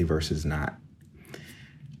immediately versus not,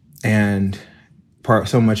 and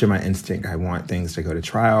so much of my instinct, I want things to go to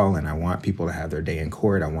trial, and I want people to have their day in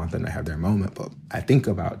court. I want them to have their moment. But when I think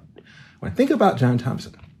about John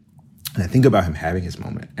Thompson, and I think about him having his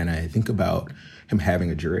moment, and I think about him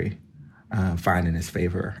having a jury find in his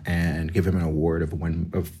favor and give him an award of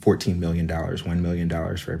 $14 million, $1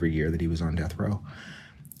 million for every year that he was on death row,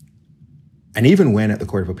 and even win at the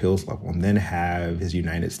Court of Appeals level, and then have his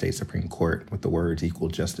United States Supreme Court with the words equal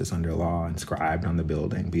justice under law inscribed on the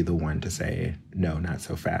building be the one to say, no, not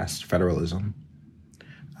so fast, federalism.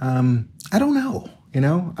 I don't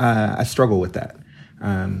know, I struggle with that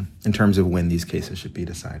in terms of when these cases should be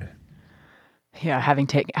decided. Yeah, having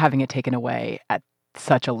it taken away at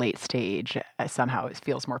such a late stage somehow it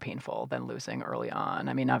feels more painful than losing early on.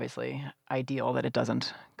 I mean, obviously, ideal that it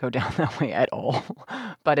doesn't go down that way at all.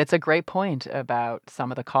 But it's a great point about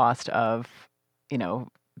some of the cost of,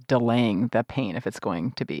 delaying the pain if it's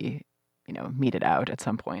going to be, meted out at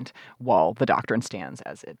some point while the doctrine stands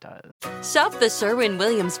as it does. Shop the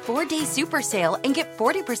Sherwin-Williams 4-Day Super Sale and get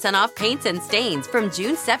 40% off paints and stains from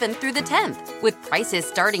June 7th through the 10th. With prices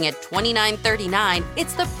starting at $29.39,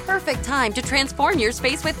 it's the perfect time to transform your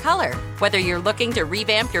space with color. Whether you're looking to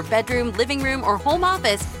revamp your bedroom, living room, or home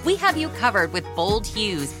office, we have you covered with bold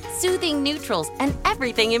hues, soothing neutrals, and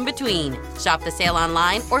everything in between. Shop the sale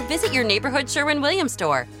online or visit your neighborhood Sherwin-Williams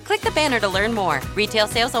store. Click the banner to learn more. Retail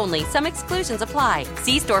sales only. Some exclusions apply.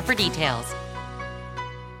 See store for details.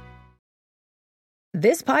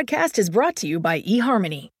 This podcast is brought to you by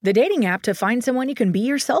eHarmony, the dating app to find someone you can be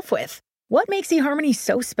yourself with. What makes eHarmony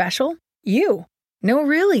so special? You. No,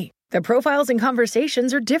 really. The profiles and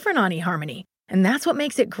conversations are different on eHarmony, and that's what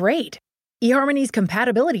makes it great. eHarmony's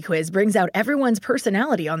compatibility quiz brings out everyone's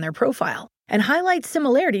personality on their profile and highlights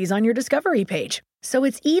similarities on your discovery page, so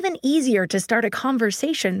it's even easier to start a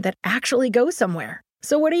conversation that actually goes somewhere.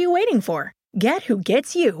 So what are you waiting for? Get who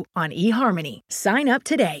gets you on eHarmony. Sign up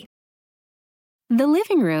today. The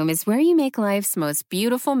living room is where you make life's most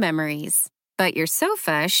beautiful memories. But your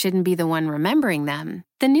sofa shouldn't be the one remembering them.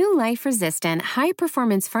 The new life-resistant,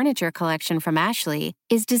 high-performance furniture collection from Ashley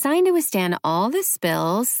is designed to withstand all the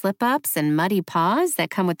spills, slip-ups, and muddy paws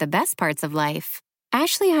that come with the best parts of life.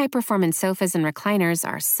 Ashley high-performance sofas and recliners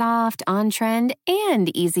are soft, on-trend,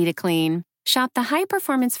 and easy to clean. Shop the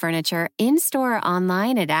high-performance furniture in-store or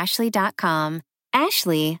online at ashley.com.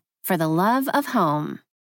 Ashley, for the love of home.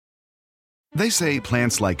 They say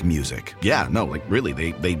plants like music. Yeah, no, like really,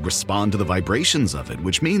 they respond to the vibrations of it,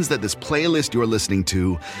 which means that this playlist you're listening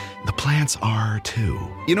to, the plants are too.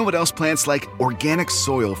 You know what else plants like? Organic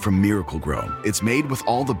soil from Miracle-Gro. It's made with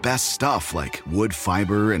all the best stuff like wood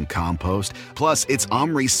fiber and compost. Plus, it's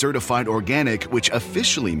OMRI certified organic, which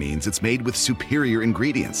officially means it's made with superior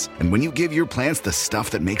ingredients. And when you give your plants the stuff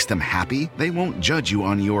that makes them happy, they won't judge you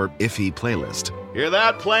on your iffy playlist. Hear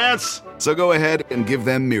that, plants? So go ahead and give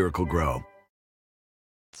them Miracle-Gro.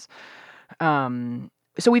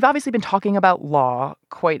 So we've obviously been talking about law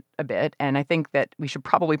quite a bit, and I think that we should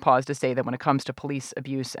probably pause to say that when it comes to police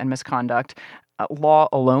abuse and misconduct, law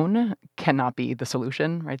alone cannot be the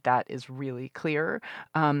solution, right? That is really clear.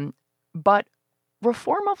 But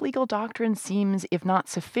reform of legal doctrine seems, if not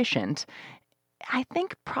sufficient, I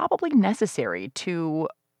think probably necessary to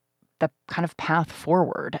the kind of path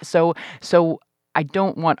forward. So I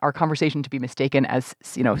don't want our conversation to be mistaken as,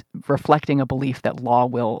 reflecting a belief that law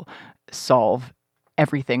will solve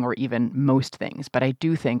everything or even most things. But I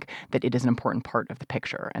do think that it is an important part of the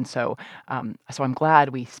picture. And so I'm glad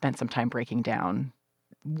we spent some time breaking down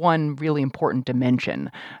one really important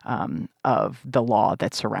dimension of the law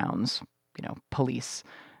that surrounds,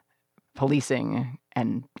 policing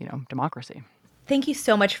and, democracy. Thank you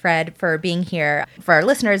so much, Fred, for being here. For our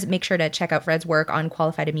listeners, make sure to check out Fred's work on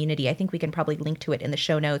qualified immunity. I think we can probably link to it in the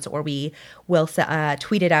show notes, or we will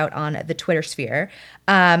tweet it out on the Twitter sphere.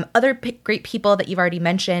 Other great people that you've already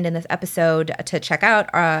mentioned in this episode to check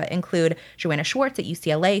out include Joanna Schwartz at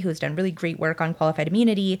UCLA, who's done really great work on qualified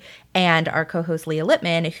immunity, and our co-host Leah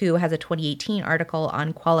Lippman, who has a 2018 article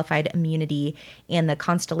on qualified immunity and the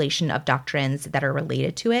constellation of doctrines that are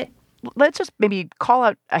related to it. Let's just maybe call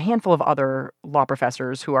out a handful of other law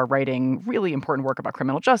professors who are writing really important work about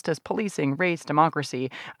criminal justice, policing, race, democracy.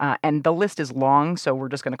 And the list is long, so we're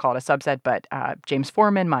just going to call it a subset. But James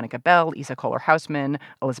Foreman, Monica Bell, Isa Kohler-Hausman,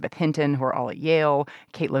 Elizabeth Hinton, who are all at Yale,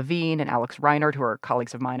 Kate Levine and Alex Reinert, who are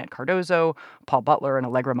colleagues of mine at Cardozo, Paul Butler and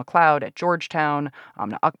Allegra McLeod at Georgetown,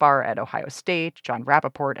 Amna Akbar at Ohio State, John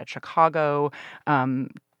Rappaport at Chicago.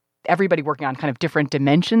 Everybody working on kind of different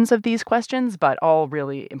dimensions of these questions, but all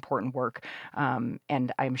really important work.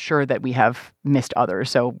 And I'm sure that we have missed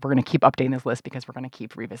others. So we're going to keep updating this list because we're going to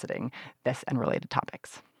keep revisiting this and related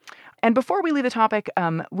topics. And before we leave the topic,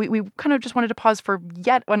 we kind of just wanted to pause for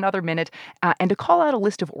yet another minute and to call out a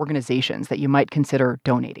list of organizations that you might consider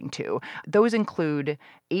donating to. Those include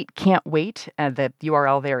 8 Can't Wait. The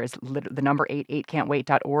URL there is the number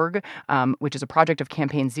 8can'twait.org, which is a project of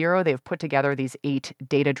Campaign Zero. They have put together these 8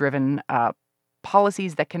 data-driven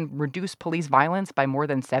policies that can reduce police violence by more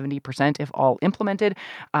than 70% if all implemented.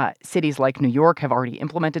 Cities like New York have already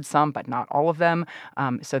implemented some, but not all of them.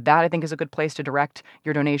 So that, I think, is a good place to direct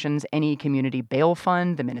your donations. Any community bail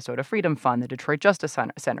fund, the Minnesota Freedom Fund, the Detroit Justice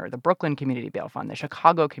Center, the Brooklyn Community Bail Fund, the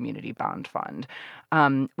Chicago Community Bond Fund.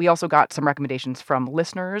 We also got some recommendations from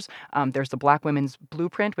listeners. There's the Black Women's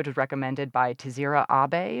Blueprint, which was recommended by Tizira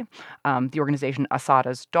Abe, the organization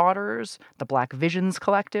Assata's Daughters, the Black Visions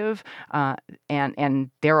Collective, and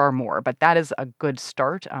there are more. But that is a good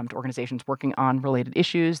start to organizations working on related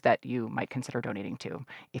issues that you might consider donating to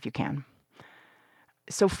if you can.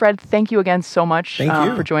 So, Fred, thank you again so much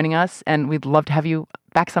for joining us, and we'd love to have you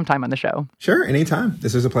back sometime on the show. Sure, anytime.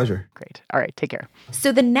 This is a pleasure. Great. All right, take care.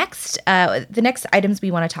 So the next items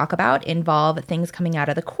we want to talk about involve things coming out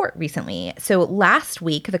of the court recently. So last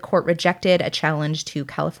week, the court rejected a challenge to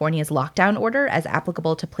California's lockdown order as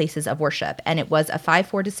applicable to places of worship, and it was a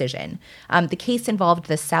 5-4 decision. The case involved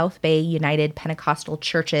the South Bay United Pentecostal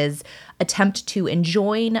Church's attempt to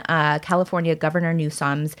enjoin California Governor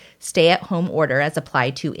Newsom's stay-at-home order as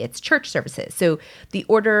applied to its church services. So the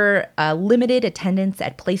order limited attendance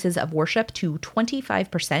at places of worship to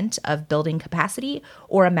 25% of building capacity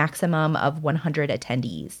or a maximum of 100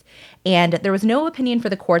 attendees. And there was no opinion for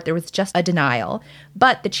the court. There was just a denial.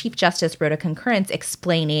 But the Chief Justice wrote a concurrence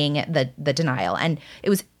explaining the denial. And it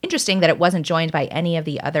was interesting that it wasn't joined by any of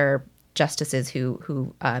the other justices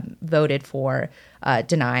who voted for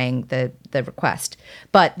denying the request.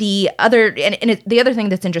 But the other thing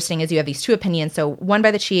that's interesting is you have these two opinions. So one by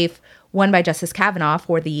the chief, one by Justice Kavanaugh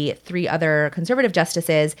for the 3 other conservative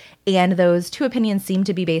justices, and those two opinions seem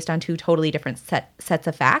to be based on 2 totally different sets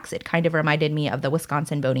of facts. It kind of reminded me of the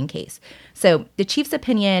Wisconsin voting case. So the chief's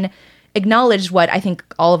opinion acknowledged what I think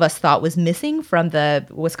all of us thought was missing from the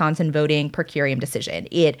Wisconsin voting per curiam decision.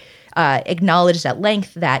 It acknowledged at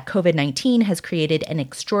length that COVID-19 has created an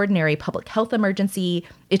extraordinary public health emergency.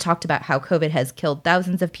 It talked about how COVID has killed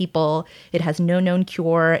thousands of people. It has no known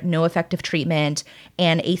cure, no effective treatment,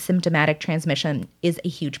 and asymptomatic transmission is a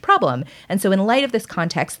huge problem. And so in light of this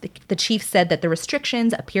context, the chief said that the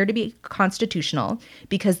restrictions appear to be constitutional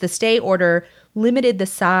because the stay order limited the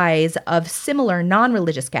size of similar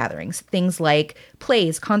non-religious gatherings, things like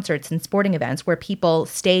plays, concerts, and sporting events where people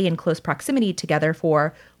stay in close proximity together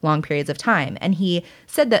for long periods of time. And he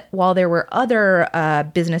said that while there were other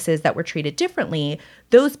businesses that were treated differently,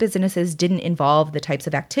 those businesses didn't involve the types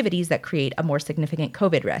of activities that create a more significant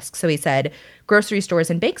COVID risk. So he said grocery stores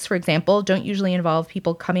and banks, for example, don't usually involve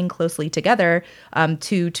people coming closely together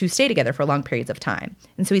to stay together for long periods of time.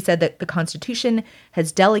 And so he said that the Constitution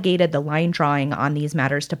has delegated the line drawing on these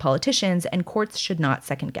matters to politicians, and courts should not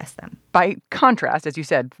second guess them. By contrast, as you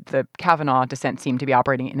said, the Kavanaugh dissent seemed to be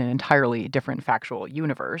operating in an entirely different factual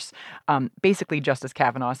universe. Basically, Justice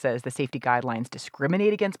Kavanaugh says the safety guidelines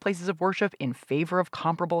discriminate against places of worship in favor of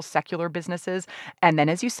comparable secular businesses. And then,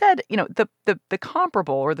 as you said, the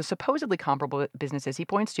comparable or the supposedly comparable businesses he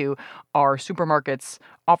points to are supermarkets,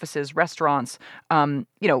 offices, restaurants,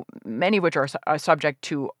 many of which are subject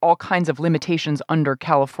to all kinds of limitations under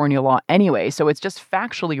California law anyway. So it's just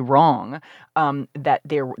factually wrong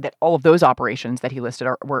that all of those operations that he listed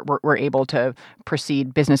were able to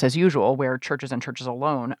proceed business as usual, where churches and churches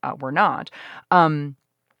alone were not. And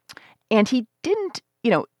he didn't,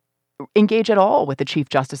 engage at all with the Chief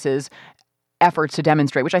Justice's efforts to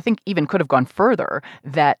demonstrate, which I think even could have gone further,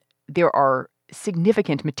 that there are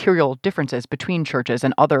significant material differences between churches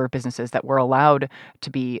and other businesses that were allowed to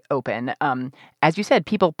be open. As you said,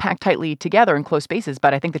 people pack tightly together in close spaces,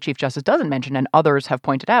 but I think the Chief Justice doesn't mention, and others have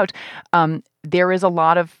pointed out, there is a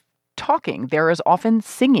lot of talking. There is often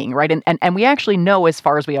singing, right? And we actually know, as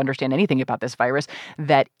far as we understand anything about this virus,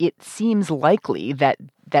 that it seems likely that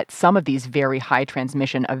some of these very high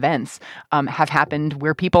transmission events have happened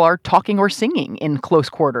where people are talking or singing in close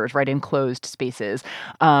quarters, right, in closed spaces,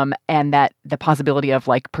 and that the possibility of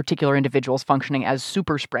particular individuals functioning as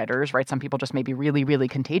super spreaders, right, some people just may be really, really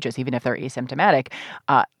contagious, even if they're asymptomatic,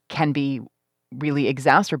 can be really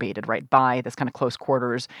exacerbated, right, by this kind of close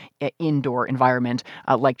quarters indoor environment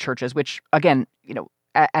like churches, which, again,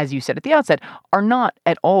 as you said at the outset, are not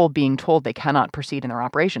at all being told they cannot proceed in their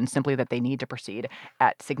operations, simply that they need to proceed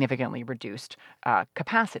at significantly reduced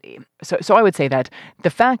capacity. So I would say that the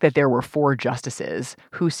fact that there were 4 justices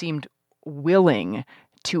who seemed willing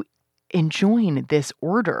to enjoin this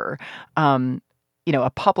order,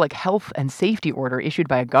 a public health and safety order issued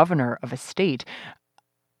by a governor of a state,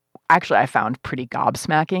 actually I found pretty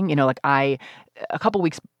gobsmacking. You know, like a couple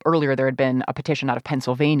weeks earlier, there had been a petition out of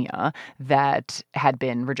Pennsylvania that had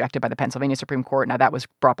been rejected by the Pennsylvania Supreme Court. Now, that was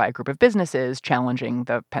brought by a group of businesses challenging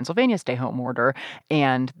the Pennsylvania stay-home order,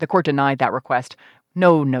 and the court denied that request.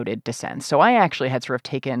 No noted dissent. So I actually had sort of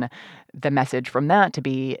taken the message from that to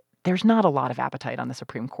be there's not a lot of appetite on the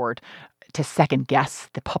Supreme Court to second guess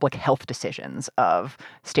the public health decisions of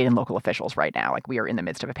state and local officials right now. Like, we are in the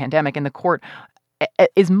midst of a pandemic, and the court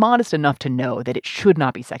is modest enough to know that it should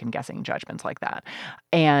not be second guessing judgments like that.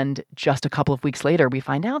 And just a couple of weeks later, we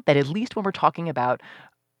find out that at least when we're talking about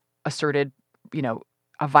asserted,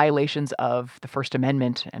 violations of the First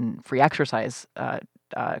Amendment and free exercise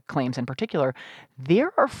claims in particular,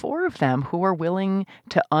 there are 4 of them who are willing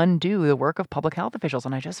to undo the work of public health officials.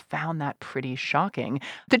 And I just found that pretty shocking.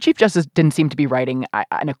 The Chief Justice didn't seem to be writing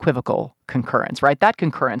an equivocal concurrence, right? That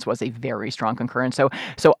concurrence was a very strong concurrence.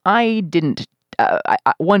 So I didn't.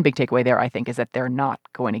 One big takeaway there, I think, is that they're not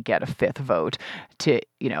going to get a 5th vote to,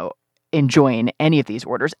 enjoin any of these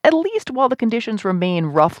orders, at least while the conditions remain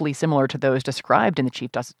roughly similar to those described in the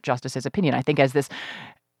Chief Justice's opinion. I think as this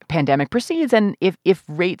pandemic proceeds, and if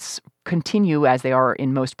rates continue as they are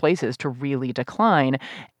in most places to really decline,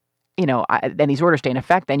 then these orders stay in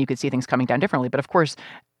effect, then you could see things coming down differently. But of course,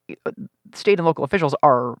 state and local officials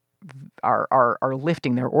are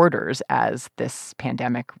lifting their orders as this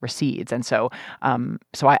pandemic recedes, and so I'm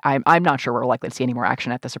not sure we're likely to see any more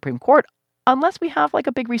action at the Supreme Court unless we have like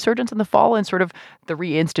a big resurgence in the fall and sort of the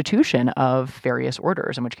reinstitution of various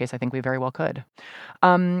orders, in which case I think we very well could.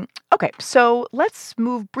 Okay, so let's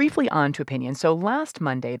move briefly on to opinions. So last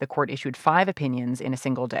Monday, the court issued 5 opinions in a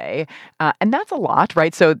single day, and that's a lot,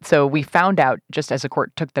 right? So we found out just as the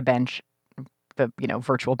court took the bench, the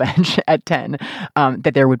virtual bench at 10,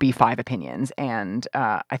 that there would be 5 opinions. And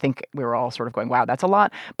I think we were all sort of going, wow, that's a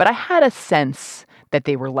lot. But I had a sense that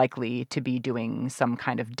they were likely to be doing some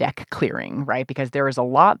kind of deck clearing, right? Because there is a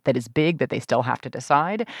lot that is big that they still have to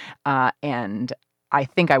decide. And I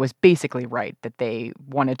think I was basically right that they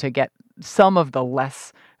wanted to get some of the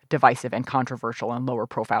less divisive and controversial and lower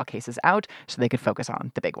profile cases out so they could focus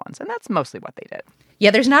on the big ones. And that's mostly what they did.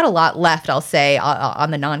 Yeah, there's not a lot left, I'll say,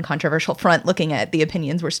 on the non-controversial front, looking at the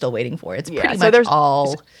opinions we're still waiting for. It's pretty much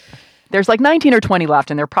all... There's like 19 or 20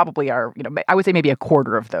 left, and there probably are, I would say maybe a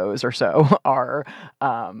quarter of those or so are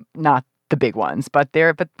not the big ones, but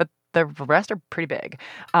the rest are pretty big.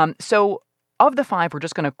 So of the 5, we're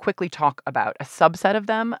just going to quickly talk about a subset of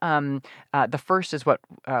them. The first is what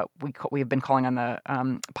we've been calling on the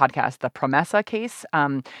podcast the Promesa case,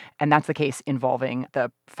 and that's the case involving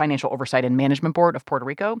the Financial Oversight and Management Board of Puerto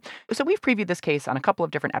Rico. So we've previewed this case on a couple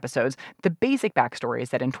of different episodes. The basic backstory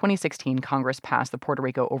is that in 2016, Congress passed the Puerto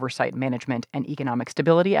Rico Oversight, Management, and Economic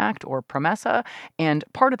Stability Act, or Promesa, and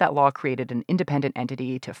part of that law created an independent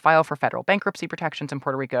entity to file for federal bankruptcy protections in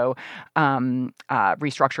Puerto Rico,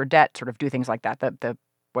 restructure debt, sort of do things like that.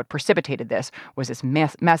 What precipitated this was this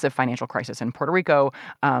massive financial crisis in Puerto Rico.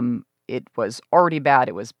 It was already bad.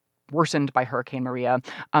 It was worsened by Hurricane Maria.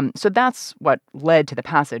 So that's what led to the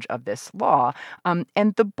passage of this law.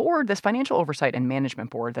 And the board, this Financial Oversight and Management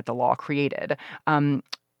Board that the law created,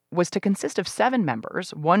 was to consist of 7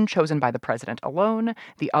 members, 1 chosen by the president alone,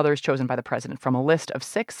 the others chosen by the president from a list of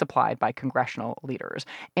 6 supplied by congressional leaders.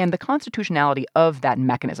 And the constitutionality of that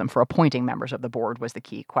mechanism for appointing members of the board was the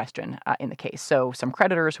key question in the case. So some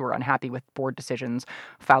creditors who were unhappy with board decisions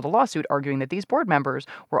filed a lawsuit arguing that these board members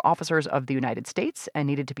were officers of the United States and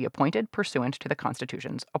needed to be appointed pursuant to the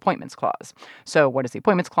Constitution's Appointments Clause. So what is the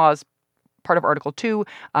Appointments Clause? Part of Article 2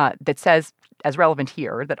 that says, as relevant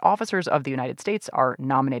here, that officers of the United States are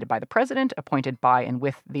nominated by the president, appointed by and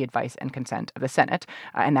with the advice and consent of the Senate,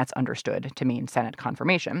 and that's understood to mean Senate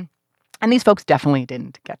confirmation. And these folks definitely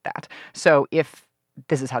didn't get that. So if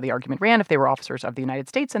this is how the argument ran, if they were officers of the United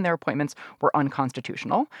States and their appointments were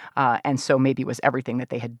unconstitutional, and so maybe it was everything that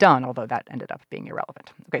they had done, although that ended up being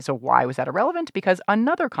irrelevant. Okay, so why was that irrelevant? Because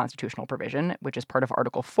another constitutional provision, which is part of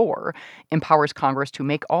Article 4, empowers Congress to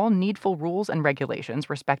make all needful rules and regulations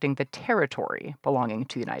respecting the territory belonging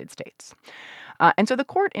to the United States. And so the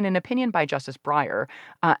court, in an opinion by Justice Breyer,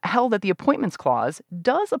 held that the Appointments Clause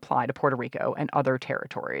does apply to Puerto Rico and other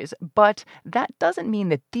territories, but that doesn't mean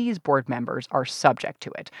that these board members are subject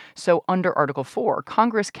to it. So under Article 4,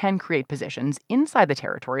 Congress can create positions inside the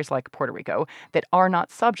territories, like Puerto Rico, that are not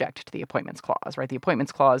subject to the Appointments Clause, right? The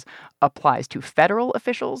Appointments Clause applies to federal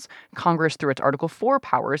officials. Congress, through its Article 4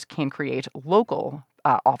 powers, can create local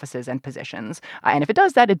offices and positions. And if it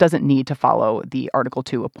does that, it doesn't need to follow the Article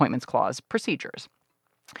 2 Appointments Clause procedures.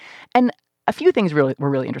 And a few things were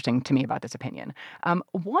really interesting to me about this opinion.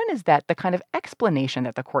 One is that the kind of explanation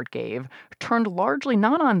that the court gave turned largely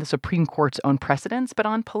not on the Supreme Court's own precedents, but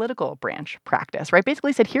on political branch practice, right?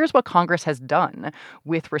 Basically said, here's what Congress has done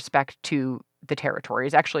with respect to the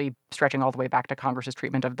territories, actually stretching all the way back to Congress's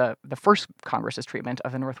treatment of the first Congress's treatment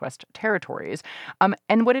of the Northwest Territories.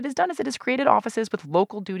 And what it has done is it has created offices with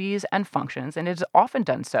local duties and functions, and it has often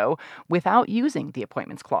done so without using the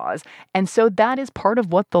Appointments Clause. And so that is part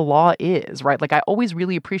of what the law is, right? Like, I always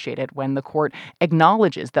really appreciate it when the court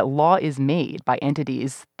acknowledges that law is made by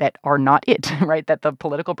entities that are not it, right? That the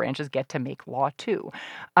political branches get to make law too.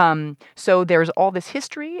 So there's all this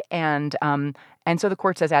history, and so the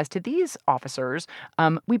court says, as to these officers,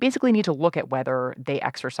 we basically need to look at whether they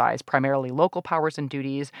exercise primarily local powers and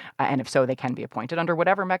duties, and if so, they can be appointed under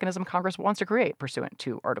whatever mechanism Congress wants to create pursuant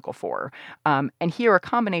to Article 4. And here, a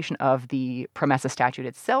combination of the PROMESA statute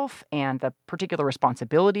itself and the particular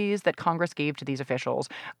responsibilities that Congress gave to these officials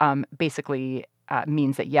basically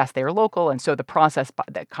means that, yes, they are local, and so the process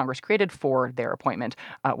that Congress created for their appointment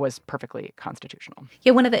was perfectly constitutional.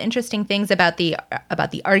 Yeah, one of the interesting things about the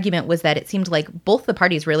argument was that it seemed like both the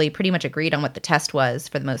parties really pretty much agreed on what the test was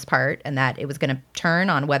for the most part, and that it was going to turn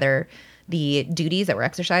on whether the duties that were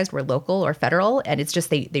exercised were local or federal, and it's just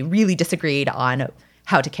they really disagreed on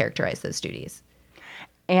how to characterize those duties.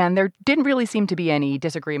 And there didn't really seem to be any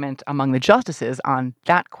disagreement among the justices on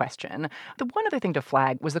that question. The one other thing to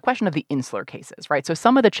flag was the question of the insular cases, right? So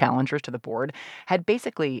some of the challengers to the board had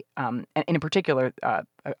basically, and in particular,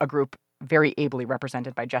 a group very ably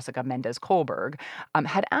represented by Jessica Mendez-Kohlberg,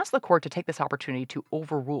 had asked the court to take this opportunity to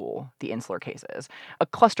overrule the insular cases, a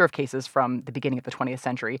cluster of cases from the beginning of the 20th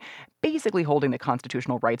century, basically holding that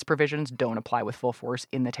constitutional rights provisions don't apply with full force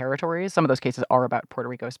in the territories. Some of those cases are about Puerto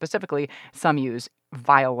Rico specifically. Some use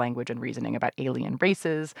vile language and reasoning about alien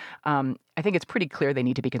races. I think it's pretty clear they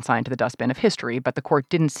need to be consigned to the dustbin of history, but the court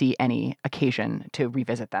didn't see any occasion to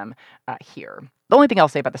revisit them here. The only thing I'll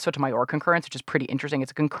say about the Sotomayor concurrence, which is pretty interesting,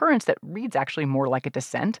 it's a concurrence that reads actually more like a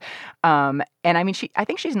dissent. And I mean, I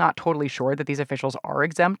think she's not totally sure that these officials are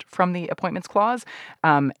exempt from the Appointments Clause.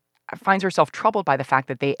 Finds herself troubled by the fact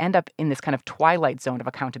that they end up in this kind of twilight zone of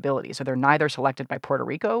accountability. So they're neither selected by Puerto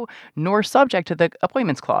Rico nor subject to the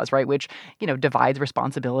Appointments Clause, right, which, divides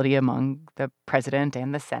responsibility among the president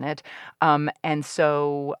and the Senate. And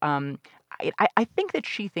so I think that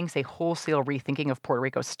she thinks a wholesale rethinking of Puerto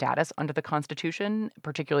Rico's status under the Constitution,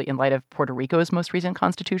 particularly in light of Puerto Rico's most recent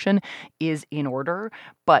Constitution, is in order,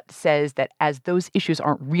 but says that as those issues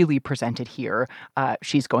aren't really presented here,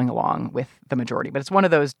 she's going along with the majority. But it's one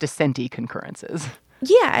of those dissentee concurrences.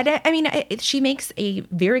 Yeah, I mean, she makes a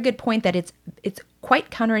very good point that it's quite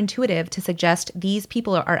counterintuitive to suggest these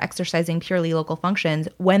people are exercising purely local functions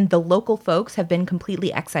when the local folks have been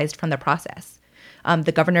completely excised from the process.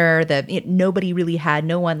 The governor, nobody really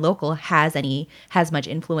no one local has much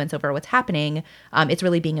influence over what's happening. It's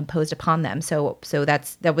really being imposed upon them. So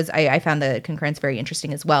I found the concurrence very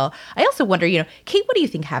interesting as well. I also wonder, Kate, what do you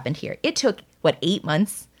think happened here? It took 8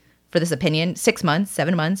 months for this opinion, 6 months,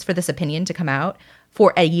 7 months for this opinion to come out,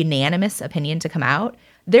 for a unanimous opinion to come out.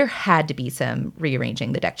 There had to be some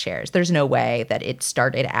rearranging the deck chairs. There's no way that it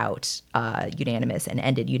started out unanimous and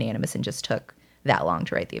ended unanimous and just took that long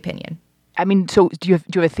to write the opinion. I mean, so do you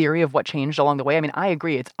have a theory of what changed along the way? I mean, I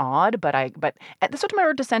agree it's odd, but the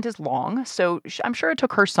Sotomayor dissent is long, so I'm sure it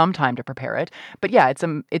took her some time to prepare it. But yeah,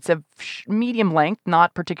 it's a medium length,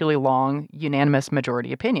 not particularly long, unanimous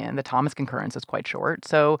majority opinion. The Thomas concurrence is quite short,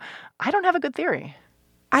 so I don't have a good theory.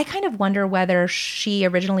 I kind of wonder whether she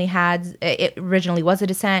originally was a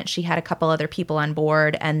dissent. She had a couple other people on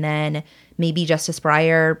board, and then maybe Justice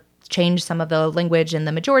Breyer changed some of the language in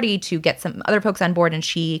the majority to get some other folks on board, and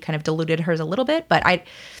she kind of diluted hers a little bit. But I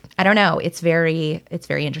don't know. It's very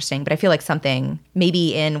interesting. But I feel like something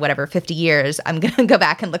maybe in 50 years, I'm going to go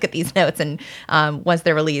back and look at these notes and once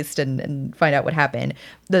they're released and find out what happened.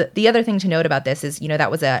 The other thing to note about this is,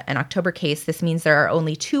 that was an October case. This means there are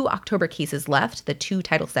only 2 October cases left, the 2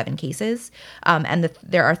 Title VII cases. And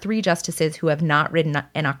there are 3 justices who have not written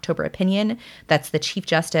an October opinion. That's the Chief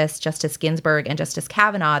Justice, Justice Ginsburg, and Justice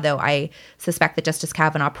Kavanaugh, though I suspect that Justice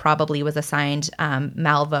Kavanaugh probably was assigned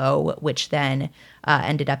Malvo, which then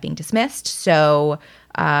ended up being dismissed. So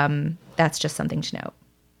that's just something to note.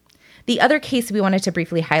 The other case we wanted to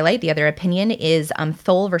briefly highlight, the other opinion, is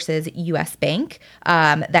Thole versus U.S. Bank.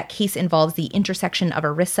 That case involves the intersection of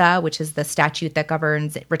ERISA, which is the statute that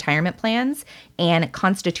governs retirement plans, and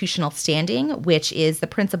constitutional standing, which is the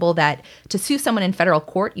principle that to sue someone in federal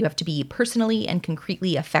court, you have to be personally and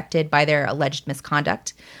concretely affected by their alleged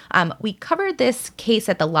misconduct. We covered this case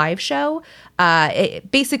at the live show.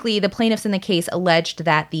 Basically, the plaintiffs in the case alleged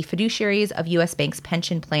that the fiduciaries of U.S. Bank's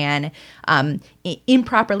pension plan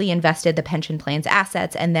improperly invested the pension plan's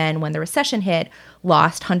assets, and then when the recession hit,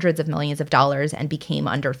 lost hundreds of millions of dollars and became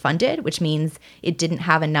underfunded, which means it didn't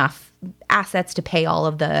have enough assets to pay all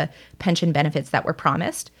of the pension benefits that were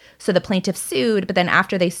promised. So the plaintiffs sued, but then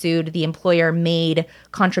after they sued, the employer made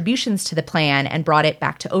contributions to the plan and brought it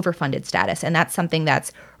back to overfunded status. And that's something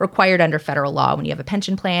that's required under federal law. When you have a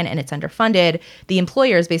pension plan and it's underfunded, the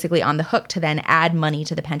employer is basically on the hook to then add money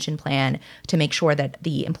to the pension plan to make sure that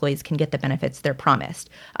the employees can get the benefits they're promised.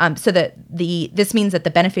 So that this means that the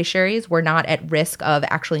beneficiaries were not at risk of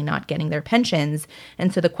actually not getting their pensions.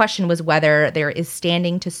 And so the question was whether there is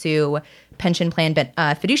standing to sue pension plan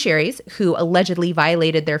fiduciaries who allegedly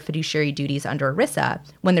violated their fiduciary duties under ERISA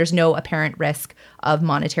when there's no apparent risk of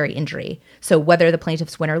monetary injury. So whether the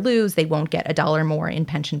plaintiffs win or lose, they won't get $1 more in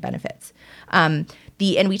pension benefits. And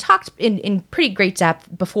we talked in pretty great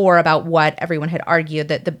depth before about what everyone had argued,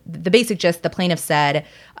 that the basic gist, the plaintiffs said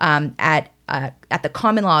at the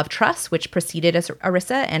common law of trust, which preceded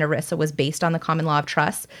ERISA, and ERISA was based on the common law of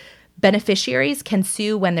trust, beneficiaries can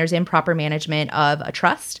sue when there's improper management of a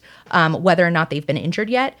trust, whether or not they've been injured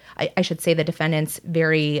yet. I should say the defendants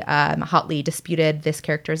very hotly disputed this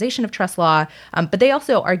characterization of trust law, but they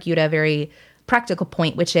also argued a very practical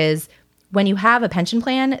point, which is when you have a pension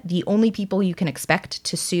plan, the only people you can expect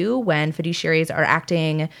to sue when fiduciaries are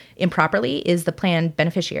acting improperly is the plan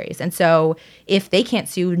beneficiaries. And so if they can't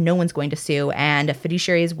sue, no one's going to sue, and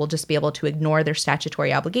fiduciaries will just be able to ignore their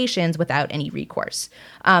statutory obligations without any recourse.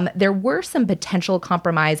 There were some potential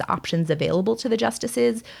compromise options available to the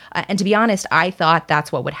justices. And to be honest, I thought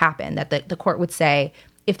that's what would happen, that the court would say,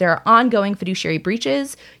 if there are ongoing fiduciary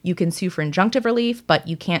breaches, you can sue for injunctive relief, but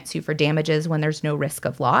you can't sue for damages when there's no risk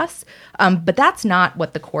of loss. But that's not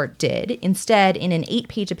what the court did. Instead, in an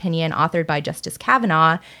 8-page opinion authored by Justice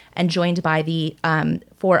Kavanaugh and joined by the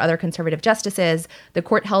 4 other conservative justices, the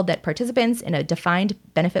court held that participants in a defined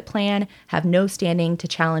benefit plan have no standing to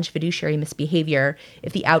challenge fiduciary misbehavior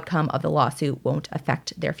if the outcome of the lawsuit won't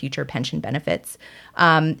affect their future pension benefits.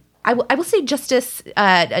 I will say Justice,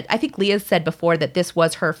 I think Leah said before that this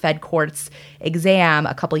was her Fed court's exam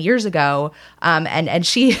a couple years ago, and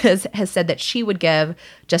she has said that she would give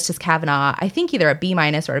Justice Kavanaugh, I think, either a B-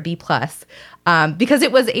 or a B+, because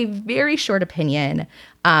it was a very short opinion.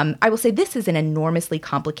 I will say this is an enormously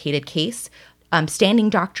complicated case. Standing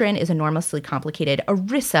doctrine is enormously complicated.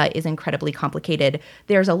 ERISA is incredibly complicated.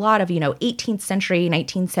 There's a lot of, 18th century,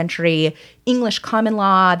 19th century English common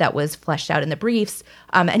law that was fleshed out in the briefs.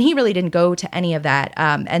 And he really didn't go to any of that.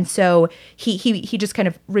 And so he just kind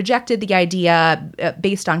of rejected the idea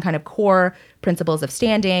based on kind of core principles of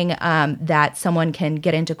standing that someone can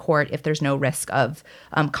get into court if there's no risk of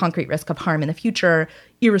concrete risk of harm in the future,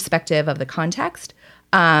 irrespective of the context.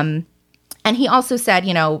 And he also said,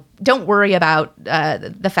 don't worry about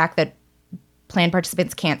the fact that plan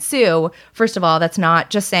participants can't sue. First of all, that's not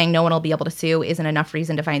just saying no one will be able to sue isn't enough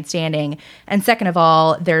reason to find standing. And second of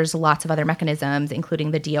all, there's lots of other mechanisms,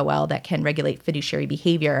 including the DOL, that can regulate fiduciary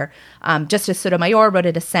behavior. Justice Sotomayor wrote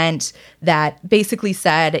a dissent that basically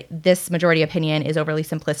said this majority opinion is overly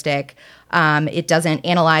simplistic. It doesn't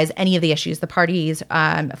analyze any of the issues the parties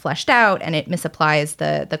fleshed out, and it misapplies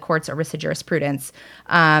the court's ERISA jurisprudence.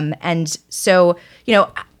 And so,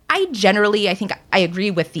 I think I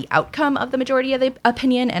agree with the outcome of the majority of the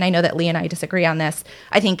opinion, and I know that Lee and I disagree on this.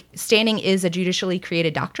 I think standing is a judicially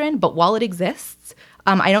created doctrine, but while it exists,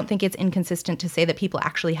 I don't think it's inconsistent to say that people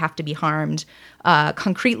actually have to be harmed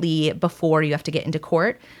concretely before you have to get into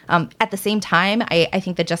court. At the same time, I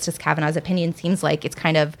think that Justice Kavanaugh's opinion seems like it's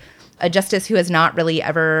kind of a justice who has not really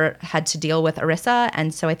ever had to deal with ERISA,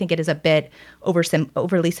 and so I think it is a bit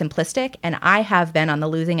overly simplistic, and I have been on the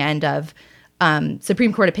losing end of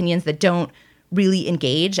Supreme Court opinions that don't really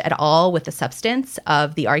engage at all with the substance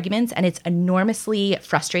of the arguments. And it's enormously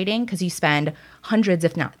frustrating because you spend hundreds,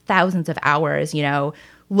 if not thousands of hours,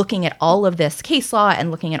 looking at all of this case law and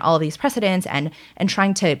looking at all of these precedents and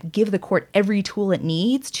trying to give the court every tool it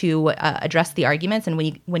needs to address the arguments. And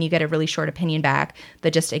when you get a really short opinion back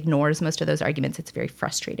that just ignores most of those arguments, it's very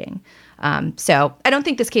frustrating. So I don't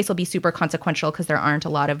think this case will be super consequential because there aren't a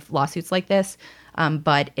lot of lawsuits like this.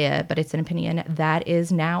 But it's an opinion that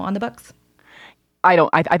is now on the books.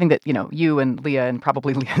 I think that, you and Leah and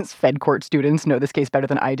probably Leah's Fed court students know this case better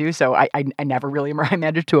than I do. So I never really I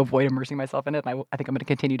managed to avoid immersing myself in it. And I think I'm going to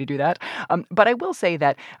continue to do that. But I will say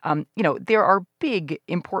that, there are big,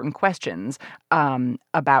 important questions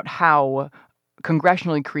about how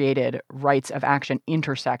congressionally created rights of action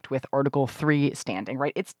intersect with Article 3 standing,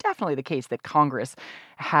 right? It's definitely the case that Congress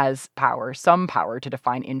has some power to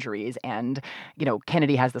define injuries. And,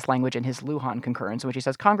 Kennedy has this language in his Lujan concurrence, in which he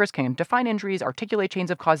says Congress can define injuries, articulate chains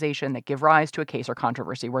of causation that give rise to a case or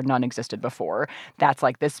controversy where none existed before. That's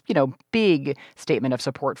like this, big statement of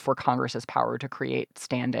support for Congress's power to create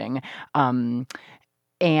standing.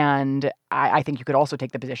 And I think you could also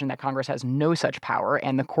take the position that Congress has no such power,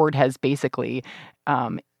 and the court has basically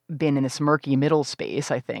been in this murky middle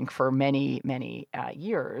space, I think, for many, many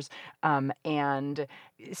years. And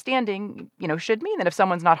standing, should mean that if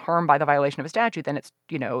someone's not harmed by the violation of a statute, then it's,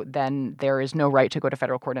 then there is no right to go to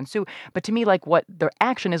federal court and sue. But to me, like, what the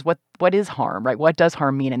action is, what is harm, right? What does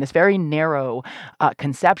harm mean? And this very narrow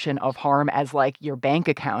conception of harm as like your bank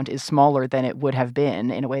account is smaller than it would have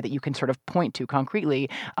been in a way that you can sort of point to concretely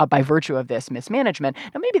by virtue of this mismanagement.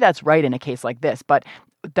 Now, maybe that's right in a case like this, but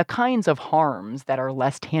the kinds of harms that are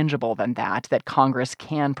less tangible than that Congress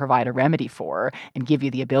can provide a remedy for and give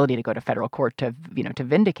you the ability to go to federal court to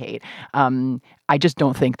vindicate. I just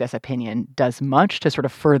don't think this opinion does much to sort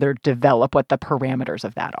of further develop what the parameters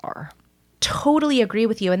of that are. Totally agree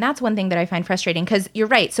with you. And that's one thing that I find frustrating, because you're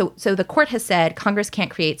right. So the court has said Congress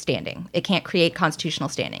can't create standing. It can't create constitutional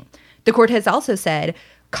standing. The court has also said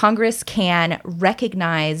Congress can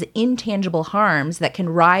recognize intangible harms that can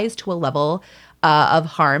rise to a level of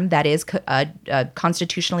harm that is a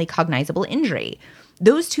constitutionally cognizable injury.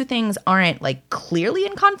 Those two things aren't like clearly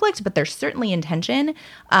in conflict, but they're certainly in tension.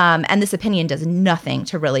 And this opinion does nothing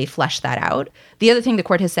to really flesh that out. The other thing the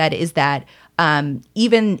court has said is that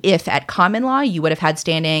even if at common law you would have had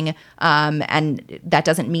standing, and that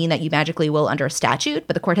doesn't mean that you magically will under a statute,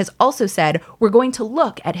 but the court has also said we're going to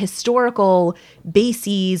look at historical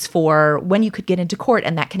bases for when you could get into court,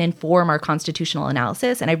 and that can inform our constitutional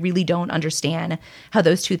analysis. And I really don't understand how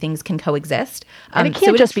those two things can coexist. And it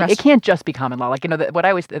can't just be common law. Like,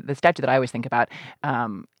 the statute that I always think about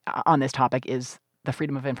on this topic is the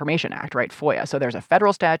Freedom of Information Act, right? FOIA. So there's a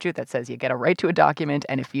federal statute that says you get a right to a document,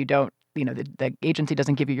 and if you don't, the agency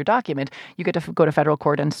doesn't give you your document, you get to go to federal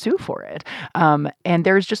court and sue for it. And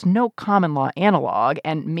there's just no common law analog.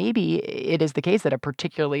 And maybe it is the case that a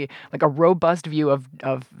particularly like a robust view of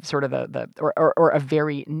sort of or a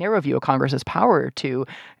very narrow view of Congress's power to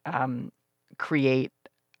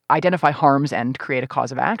identify harms and create a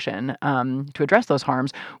cause of action to address those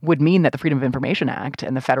harms would mean that the Freedom of Information Act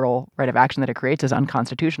and the federal right of action that it creates is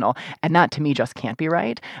unconstitutional. And that, to me, just can't be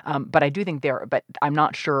right. But I do think but I'm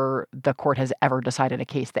not sure the court has ever decided a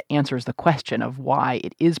case that answers the question of why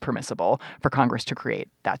it is permissible for Congress to create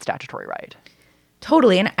that statutory right.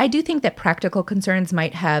 Totally. And I do think that practical concerns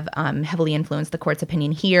might have heavily influenced the court's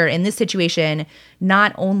opinion here. In this situation,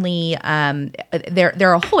 not only there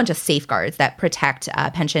are a whole bunch of safeguards that protect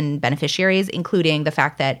pension beneficiaries, including the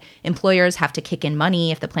fact that employers have to kick in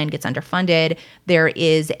money if the plan gets underfunded. There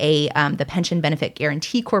is the Pension Benefit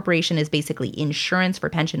Guarantee Corporation is basically insurance for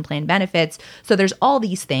pension plan benefits. So there's all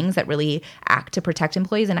these things that really act to protect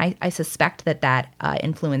employees. And I suspect that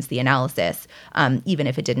influenced the analysis, even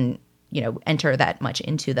if it didn't enter that much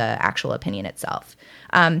into the actual opinion itself.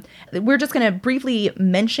 We're just going to briefly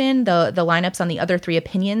mention the lineups on the other three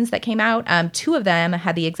opinions that came out. Two of them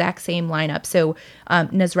had the exact same lineup. So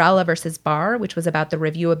Nasrallah versus Barr, which was about the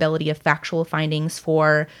reviewability of factual findings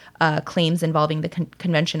for claims involving the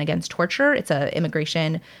Convention Against Torture. It's an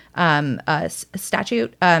immigration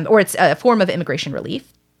statute, or it's a form of immigration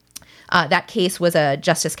relief. That case was a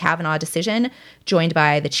Justice Kavanaugh decision joined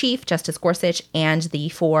by the Chief, Justice Gorsuch, and the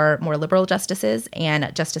four more liberal justices,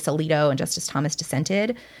 and Justice Alito and Justice Thomas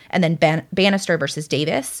dissented. And then Bannister versus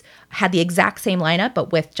Davis had the exact same lineup,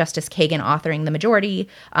 but with Justice Kagan authoring the majority,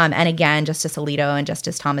 and again, Justice Alito and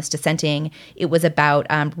Justice Thomas dissenting. It was about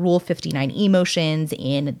Rule 59E motions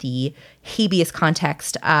in the habeas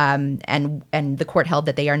context, and the court held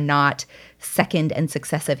that they are not second and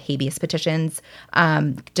successive habeas petitions.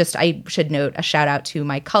 I should note a shout out to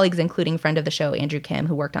my colleagues, including friend of the show, Andrew Kim,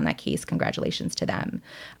 who worked on that case. Congratulations to them.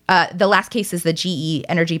 The last case is the GE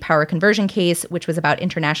Energy Power Conversion case, which was about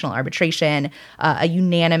international arbitration, a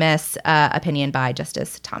unanimous opinion by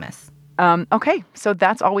Justice Thomas. Okay, so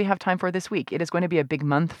that's all we have time for this week. It is going to be a big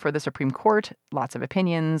month for the Supreme Court. Lots of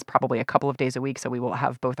opinions, probably a couple of days a week. So we will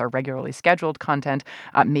have both our regularly scheduled content,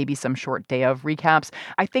 maybe some short day of recaps.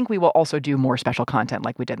 I think we will also do more special content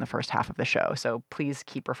like we did in the first half of the show. So please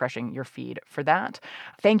keep refreshing your feed for that.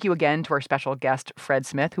 Thank you again to our special guest, Fred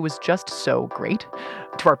Smith, who was just so great.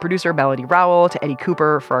 To our producer, Melody Rowell, to Eddie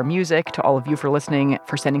Cooper for our music, to all of you for listening,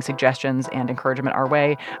 for sending suggestions and encouragement our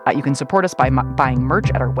way. You can support us by buying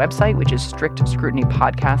merch at our website, which is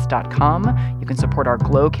strictscrutinypodcast.com. You can support our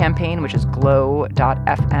Glow campaign, which is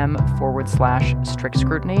glow.fm/strict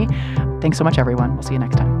scrutiny. Thanks so much, everyone. We'll see you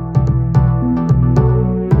next time.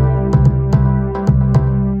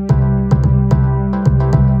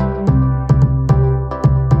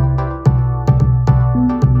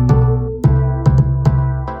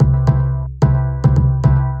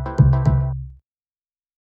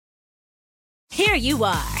 Here you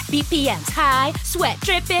are, BPMs high, sweat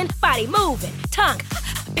dripping, body moving, tongue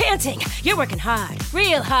panting. You're working hard,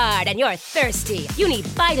 real hard, and you're thirsty. You need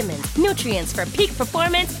vitamins, nutrients for peak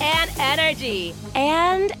performance and energy.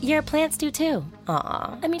 And your plants do too.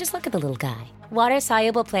 Aw, I mean, just look at the little guy.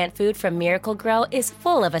 Water-soluble plant food from Miracle-Gro is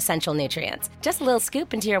full of essential nutrients. Just a little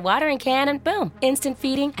scoop into your watering can and boom, instant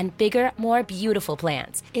feeding and bigger, more beautiful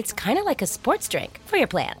plants. It's kind of like a sports drink for your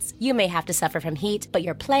plants. You may have to suffer from heat, but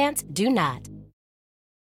your plants do not.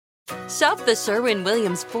 Shop the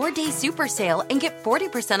Sherwin-Williams 4-Day Super Sale and get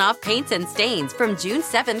 40% off paints and stains from June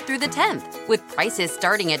 7th through the 10th. With prices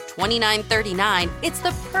starting at $29.39, it's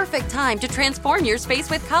the perfect time to transform your space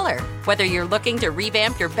with color. Whether you're looking to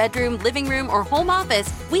revamp your bedroom, living room, or home office,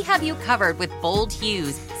 we have you covered with bold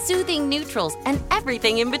hues, soothing neutrals, and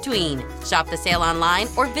everything in between. Shop the sale online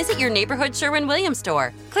or visit your neighborhood Sherwin-Williams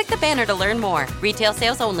store. Click the banner to learn more. Retail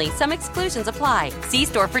sales only. Some exclusions apply. See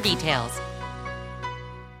store for details.